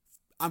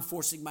 I'm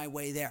forcing my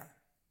way there.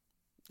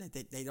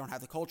 They don't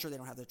have the culture. They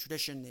don't have the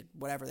tradition.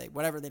 Whatever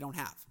they don't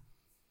have.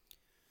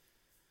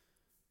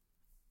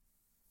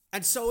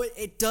 And so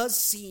it does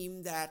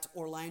seem that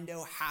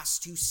Orlando has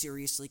to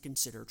seriously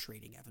consider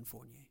trading Evan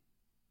Fournier.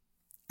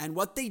 And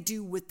what they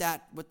do with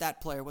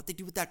that player, what they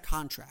do with that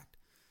contract,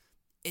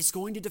 is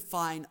going to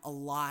define a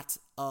lot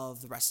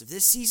of the rest of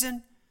this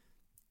season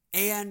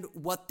and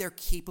what they're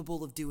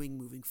capable of doing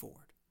moving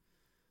forward.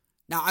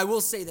 Now, I will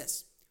say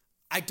this.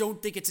 I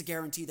don't think it's a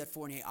guarantee that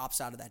Fournier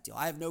opts out of that deal.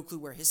 I have no clue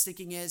where his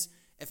thinking is.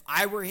 If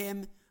I were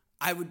him,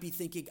 I would be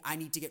thinking I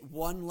need to get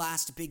one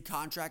last big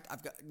contract.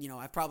 I've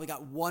probably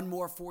got one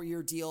more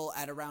 4-year deal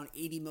at around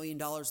 $80 million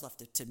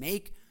left to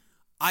make.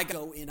 I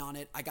go in on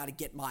it. I got to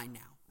get mine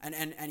now.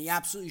 And he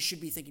absolutely should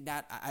be thinking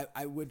that.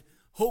 I would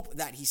hope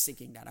that he's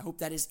thinking that. I hope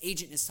that his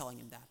agent is telling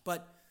him that.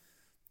 But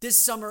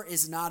this summer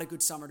is not a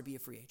good summer to be a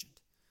free agent.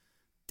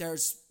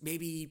 There's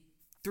maybe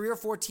 3 or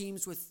 4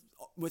 teams with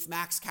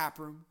max cap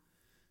room.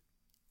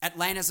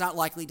 Atlanta's not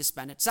likely to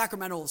spend it.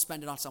 Sacramento will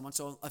spend it on someone.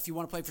 So if you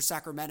want to play for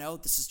Sacramento,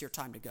 this is your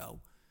time to go.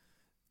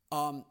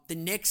 The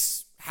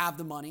Knicks have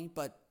the money,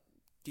 but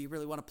do you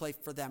really want to play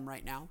for them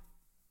right now?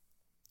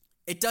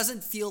 It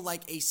doesn't feel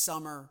like a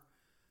summer.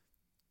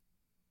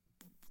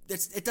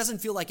 It doesn't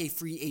feel like a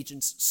free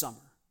agent's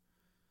summer.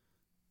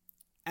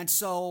 And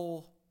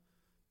so,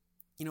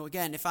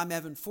 again, if I'm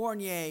Evan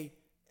Fournier,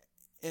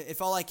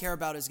 if all I care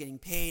about is getting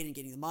paid and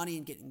getting the money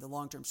and getting the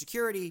long-term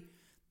security,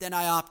 then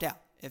I opt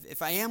out.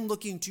 If I am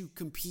looking to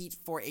compete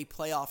for a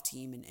playoff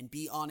team and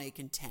be on a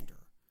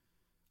contender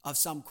of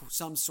some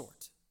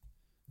sort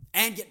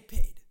and get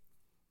paid,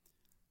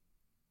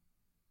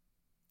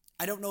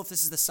 I don't know if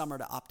this is the summer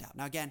to opt out.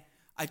 Now, again,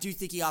 I do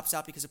think he opts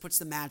out because it puts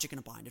the Magic in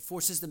a bind. It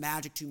forces the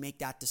Magic to make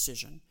that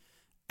decision.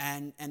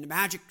 And the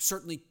Magic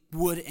certainly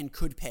would and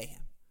could pay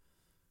him.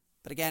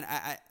 But again,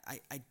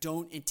 I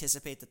don't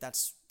anticipate that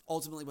that's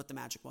ultimately what the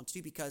Magic want to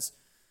do, because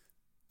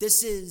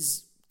this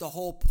is the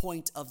whole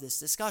point of this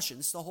discussion.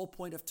 This is the whole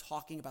point of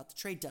talking about the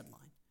trade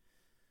deadline.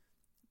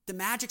 The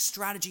Magic's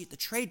strategy at the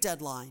trade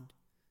deadline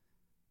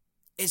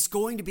is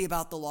going to be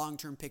about the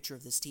long-term picture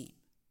of this team.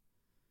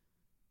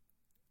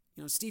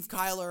 Steve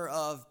Kyler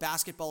of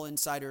Basketball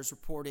Insiders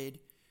reported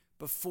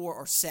before,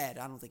 or said,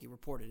 I don't think he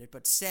reported it,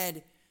 but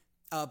said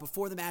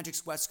before the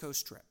Magic's West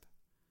Coast trip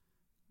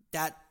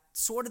that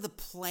sort of the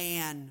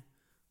plan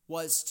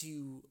was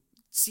to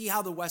see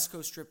how the West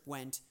Coast trip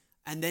went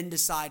and then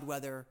decide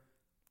whether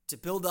to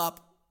build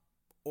up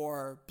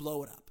or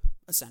blow it up,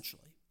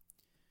 essentially.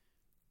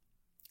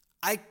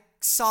 I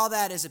saw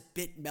that as a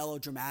bit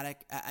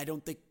melodramatic. I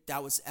don't think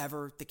that was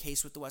ever the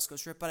case with the West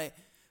Coast trip, but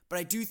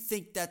I do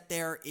think that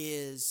there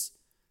is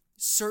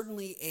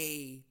certainly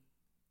a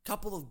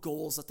couple of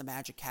goals that the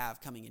Magic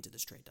have coming into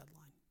this trade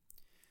deadline.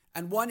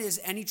 And one is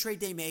any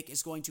trade they make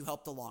is going to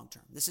help the long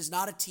term. This is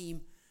not a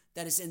team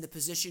that is in the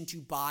position to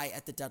buy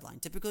at the deadline.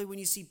 Typically, when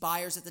you see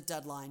buyers at the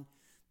deadline,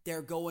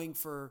 they're going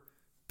for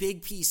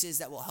big pieces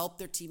that will help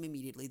their team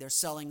immediately. They're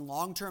selling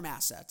long-term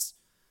assets,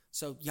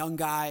 so young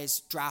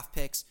guys, draft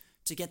picks,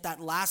 to get that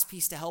last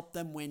piece to help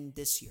them win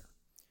this year.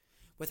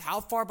 With how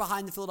far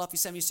behind the Philadelphia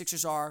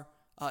 76ers are,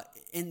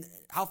 in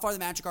how far the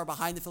Magic are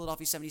behind the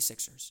Philadelphia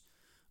 76ers,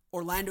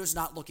 Orlando's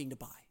not looking to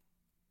buy.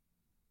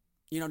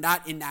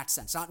 Not in that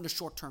sense, not in the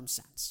short-term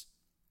sense.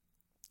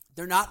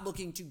 They're not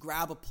looking to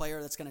grab a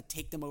player that's going to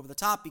take them over the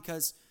top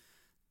because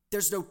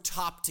there's no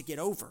top to get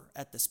over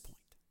at this point.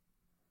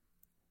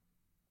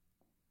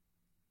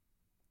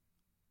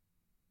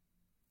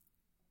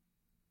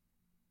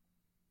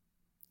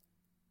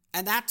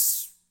 And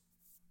that's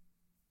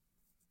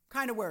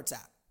kind of where it's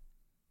at.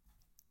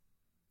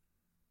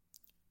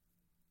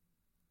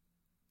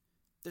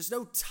 There's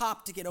no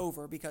top to get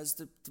over because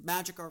the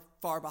Magic are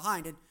far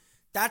behind. And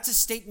that's a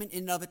statement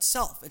in and of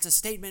itself. It's a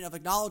statement of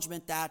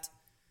acknowledgement that,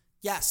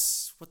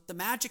 yes, what the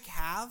Magic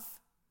have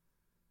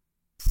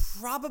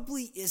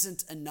probably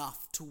isn't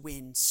enough to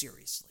win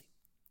seriously.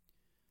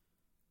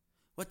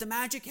 What the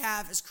Magic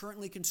have is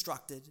currently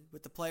constructed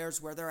with the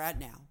players where they're at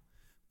now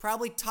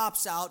probably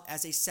tops out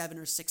as a 7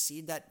 or 6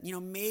 seed that,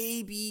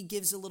 maybe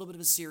gives a little bit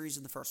of a series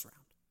in the first round.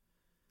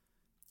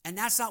 And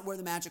that's not where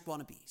the Magic want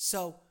to be.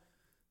 So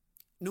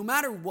no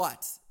matter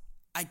what,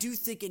 I do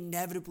think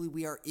inevitably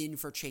we are in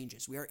for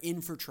changes. We are in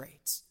for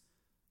trades.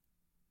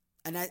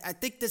 And I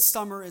think this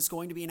summer is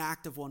going to be an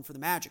active one for the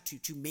Magic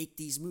to make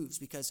these moves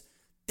because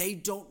they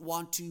don't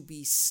want to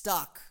be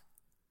stuck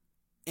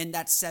in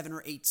that 7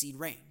 or 8 seed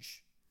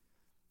range.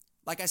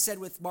 Like I said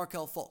with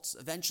Markelle Fultz,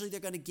 eventually they're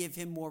going to give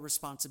him more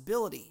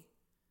responsibility.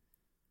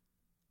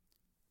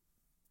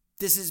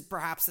 This is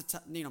perhaps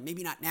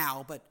maybe not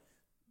now, but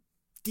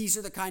these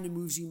are the kind of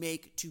moves you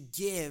make to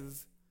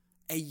give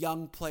a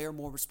young player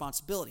more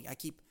responsibility. I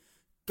keep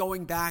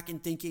going back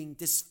and thinking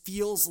this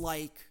feels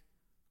like,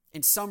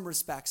 in some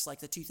respects,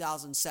 like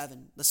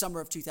the summer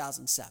of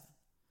 2007.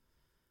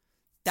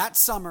 That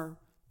summer,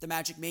 the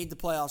Magic made the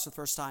playoffs for the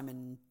first time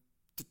in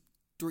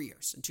 2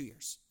 years,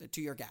 a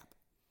 2-year gap.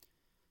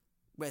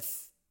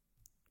 With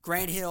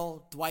Grant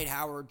Hill, Dwight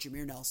Howard,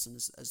 Jameer Nelson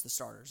as the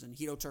starters, and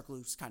Hedo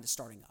Turkoglu's kind of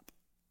starting up.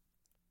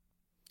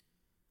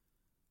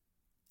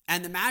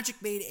 And the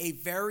Magic made a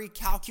very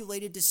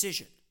calculated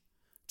decision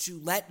to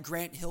let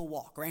Grant Hill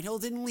walk. Grant Hill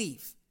didn't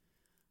leave.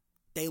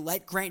 They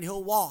let Grant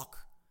Hill walk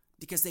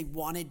because they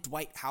wanted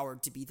Dwight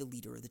Howard to be the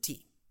leader of the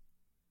team.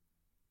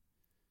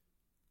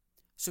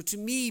 So to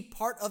me,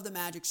 part of the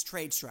Magic's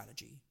trade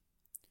strategy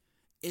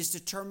is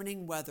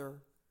determining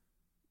whether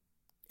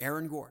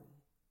Aaron Gordon,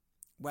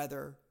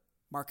 whether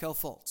Markelle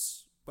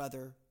Fultz,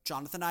 whether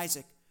Jonathan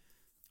Isaac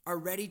are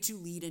ready to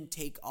lead and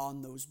take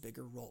on those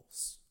bigger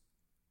roles.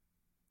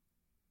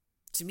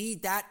 To me,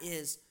 that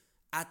is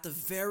at the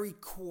very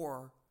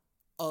core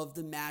of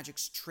the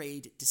Magic's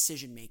trade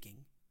decision-making,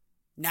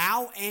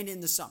 now and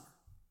in the summer.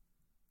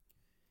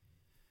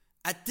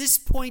 At this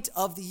point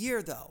of the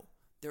year, though,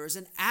 there is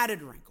an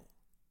added wrinkle,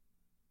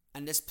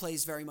 and this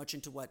plays very much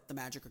into what the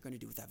Magic are going to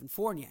do with Evan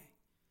Fournier.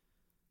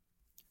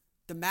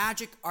 The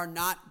Magic are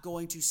not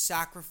going to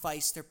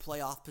sacrifice their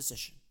playoff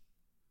position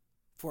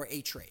for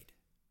a trade.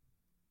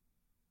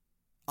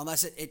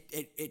 unless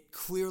it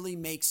clearly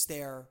makes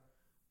their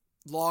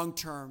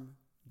long-term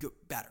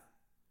better.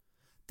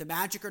 The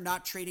Magic are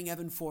not trading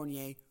Evan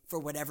Fournier for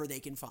whatever they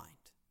can find.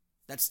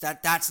 That's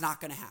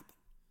not going to happen.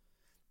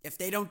 If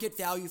they don't get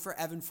value for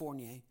Evan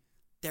Fournier,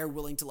 they're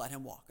willing to let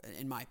him walk,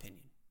 in my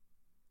opinion.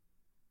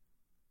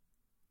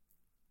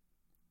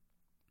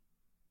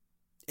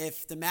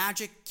 If the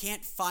Magic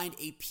can't find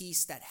a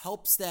piece that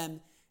helps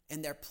them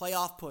in their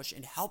playoff push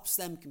and helps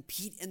them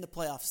compete in the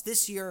playoffs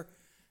this year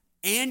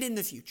and in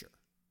the future,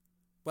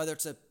 whether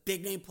it's a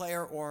big name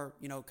player or,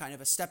 kind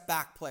of a step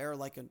back player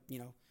like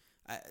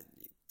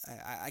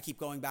I keep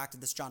going back to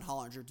this John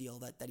Hollinger deal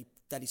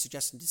that he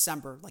suggested in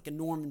December, like a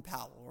Norman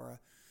Powell or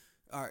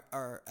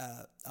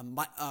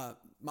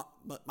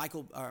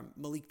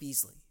Malik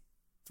Beasley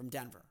from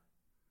Denver.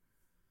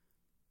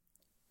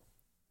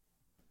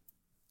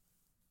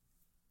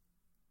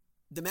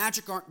 The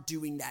Magic aren't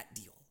doing that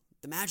deal.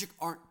 The Magic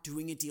aren't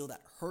doing a deal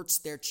that hurts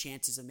their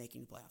chances of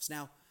making the playoffs.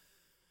 Now,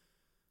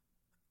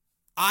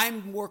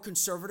 I'm more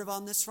conservative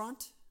on this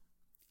front.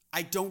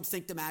 I don't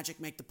think the Magic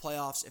make the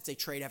playoffs if they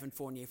trade Evan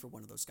Fournier for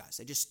one of those guys.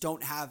 They just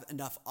don't have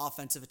enough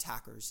offensive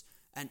attackers.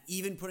 And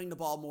even putting the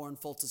ball more in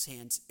Fultz's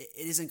hands, it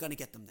isn't going to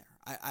get them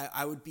there.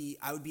 I would be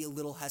a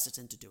little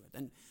hesitant to do it.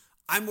 And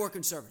I'm more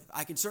conservative.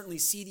 I can certainly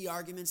see the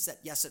arguments that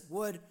yes, it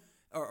would,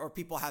 or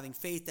people having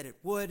faith that it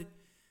would.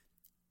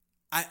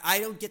 I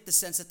don't get the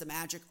sense that the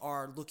Magic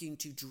are looking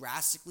to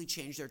drastically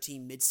change their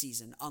team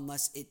midseason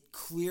unless it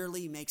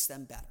clearly makes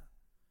them better.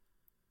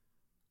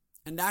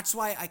 And that's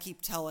why I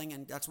keep telling,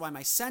 and that's why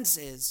my sense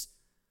is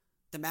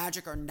the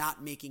Magic are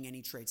not making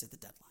any trades at the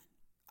deadline.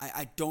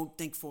 I don't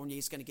think Fournier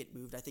is going to get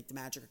moved. I think the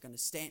Magic are going to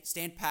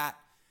stand pat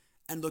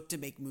and look to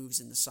make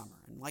moves in the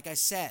summer. And like I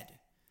said,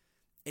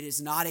 it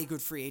is not a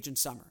good free agent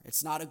summer.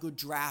 It's not a good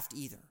draft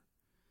either.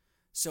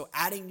 So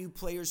adding new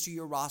players to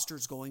your roster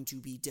is going to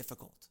be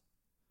difficult.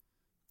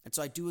 And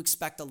so I do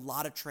expect a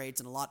lot of trades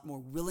and a lot more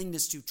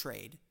willingness to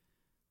trade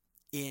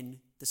in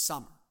the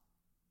summer.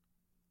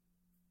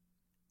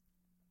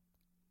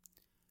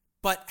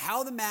 But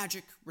how the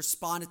Magic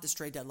respond at this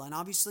trade deadline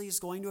obviously is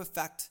going to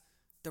affect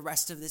the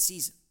rest of the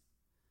season.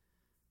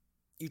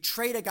 You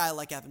trade a guy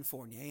like Evan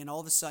Fournier and all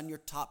of a sudden your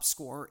top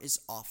scorer is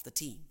off the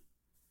team.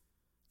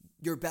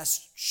 Your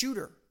best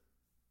shooter,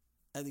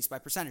 at least by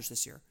percentage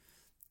this year,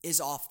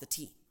 is off the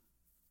team.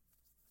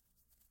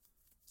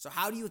 So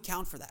how do you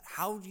account for that?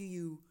 How do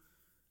you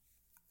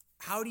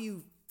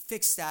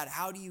fix that?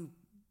 How do you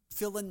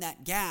fill in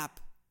that gap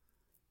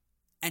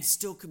and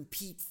still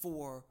compete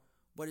for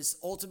what is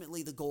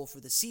ultimately the goal for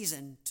the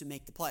season to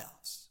make the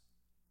playoffs?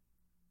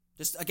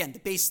 Just, again, the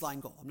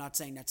baseline goal. I'm not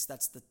saying that's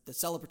the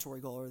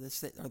celebratory goal or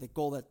the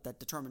goal that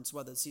determines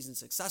whether the season's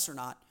a success or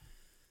not.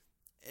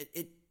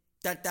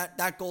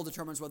 That goal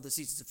determines whether the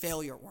season's a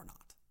failure or not.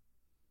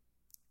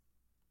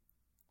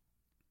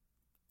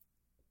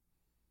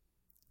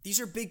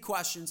 These are big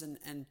questions,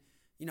 and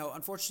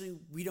unfortunately,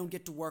 we don't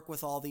get to work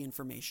with all the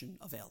information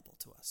available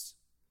to us.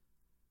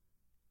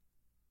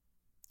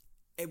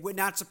 It would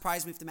not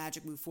surprise me if the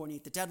Magic move Fournier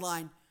at the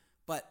deadline,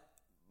 but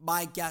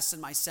my guess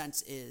and my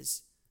sense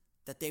is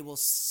that they will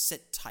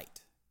sit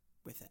tight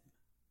with him.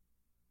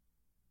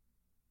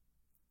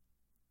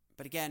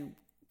 But again,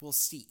 we'll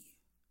see.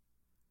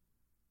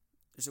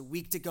 There's a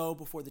week to go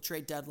before the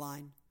trade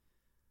deadline,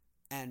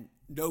 and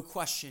no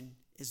question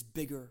is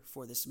bigger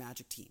for this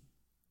Magic team.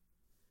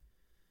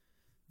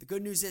 The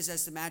good news is,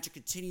 as the Magic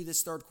continue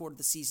this third quarter of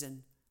the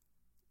season,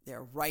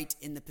 they're right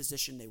in the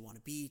position they want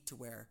to be, to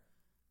where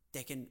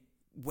they can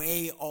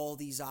weigh all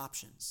these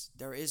options.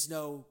 There is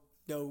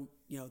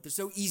there's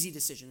no easy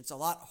decision. It's a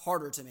lot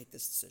harder to make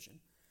this decision,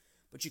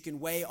 but you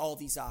can weigh all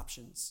these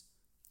options,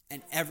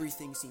 and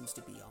everything seems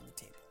to be on the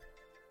table.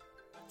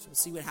 So we'll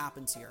see what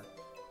happens here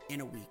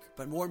in a week,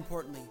 but more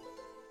importantly,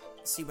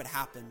 see what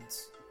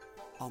happens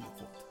on the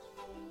court.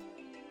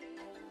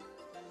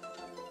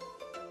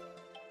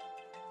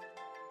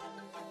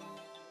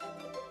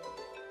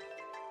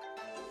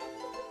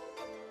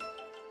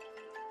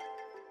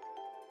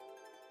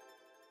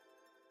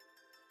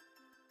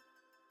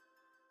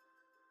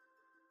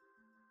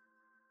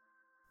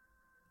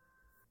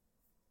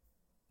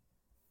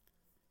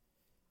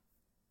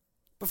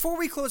 Before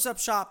we close up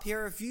shop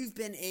here, if you've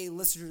been a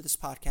listener to this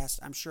podcast,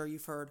 I'm sure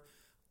you've heard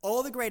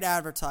all the great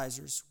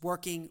advertisers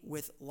working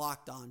with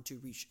Locked On to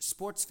reach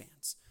sports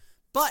fans.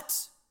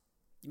 But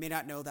you may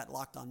not know that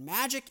Locked On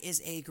Magic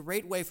is a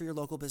great way for your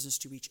local business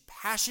to reach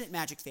passionate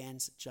Magic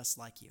fans just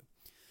like you.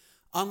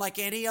 Unlike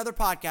any other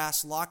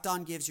podcast, Locked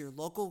On gives your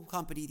local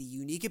company the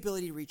unique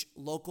ability to reach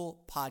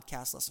local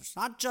podcast listeners.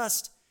 Not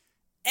just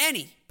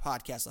any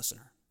podcast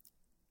listener.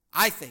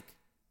 I think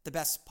the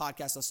best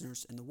podcast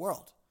listeners in the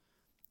world.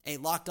 A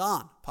Locked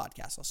On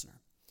podcast listener.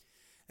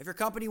 If your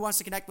company wants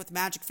to connect with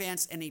Magic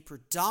fans and a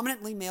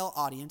predominantly male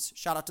audience,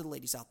 shout out to the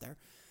ladies out there,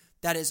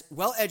 that is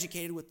well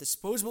educated with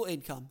disposable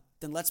income,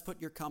 then let's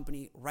put your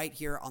company right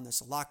here on this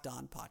Locked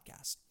On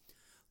podcast.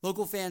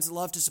 Local fans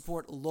love to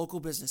support local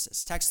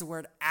businesses. Text the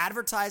word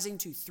advertising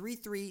to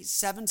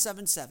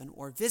 33777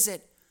 or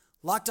visit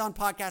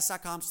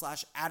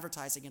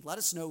LockedOnPodcast.com/advertising and let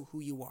us know who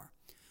you are.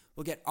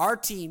 We'll get our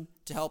team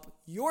to help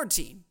your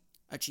team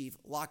achieve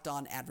Locked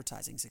On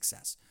advertising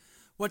success.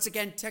 Once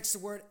again, text the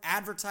word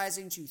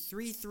advertising to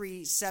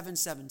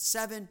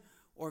 33777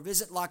 or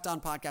visit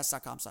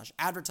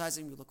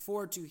LockedOnPodcast.com/advertising. We look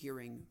forward to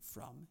hearing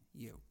from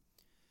you.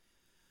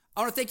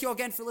 I want to thank you all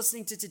again for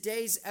listening to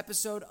today's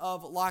episode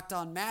of Locked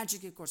On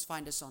Magic. Of course,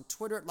 find us on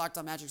Twitter at Locked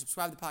On Magic.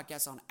 Subscribe to the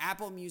podcast on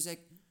Apple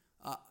Music,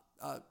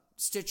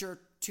 Stitcher,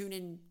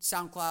 TuneIn,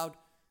 SoundCloud.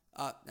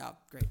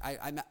 Great.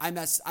 I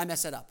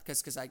mess it up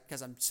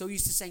because I'm so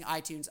used to saying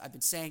iTunes. I've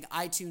been saying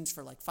iTunes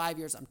for like 5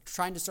 years. I'm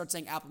trying to start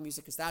saying Apple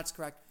Music because that's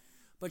correct.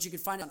 But you can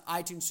find it on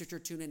iTunes, Stitcher,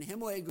 TuneIn,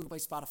 Himalaya, Google Play,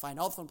 Spotify, and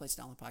all the fun places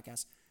to download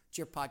podcasts to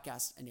your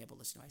podcast enabled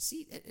listening. I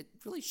see it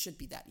really should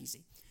be that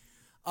easy.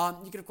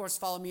 You can, of course,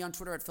 follow me on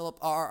Twitter at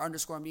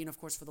PhilipR_MD. And, of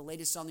course, for the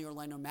latest on the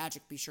Orlando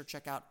Magic, be sure to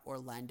check out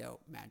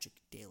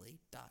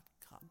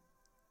OrlandoMagicDaily.com.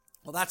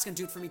 Well, that's going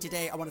to do it for me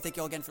today. I want to thank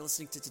you all again for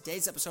listening to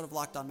today's episode of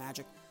Locked On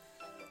Magic.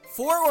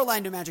 For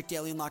Orlando Magic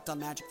Daily and Locked On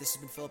Magic, this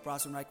has been Philip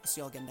Rosenreich. We'll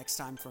see you all again next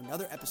time for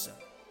another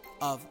episode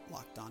of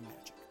Locked On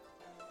Magic.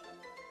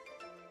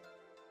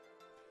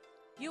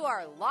 You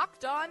are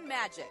Locked On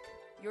Magic,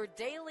 your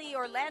daily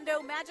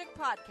Orlando Magic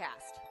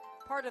podcast,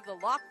 part of the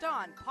Locked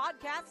On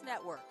Podcast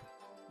Network,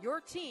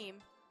 your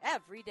team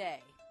every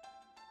day.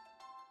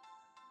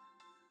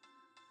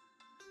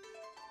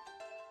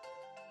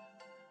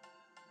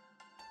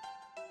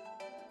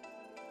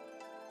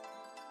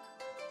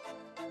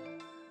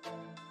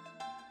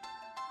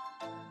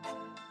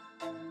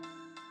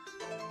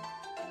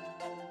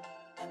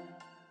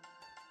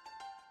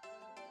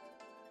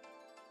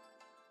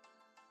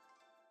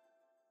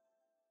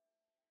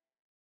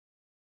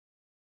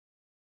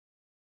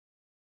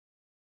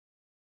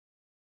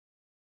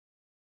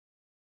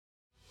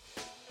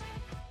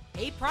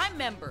 Hey, Prime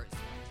members,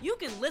 you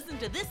can listen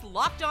to this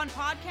Locked On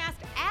podcast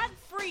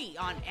ad-free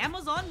on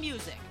Amazon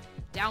Music.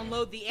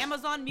 Download the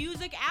Amazon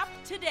Music app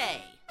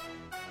today.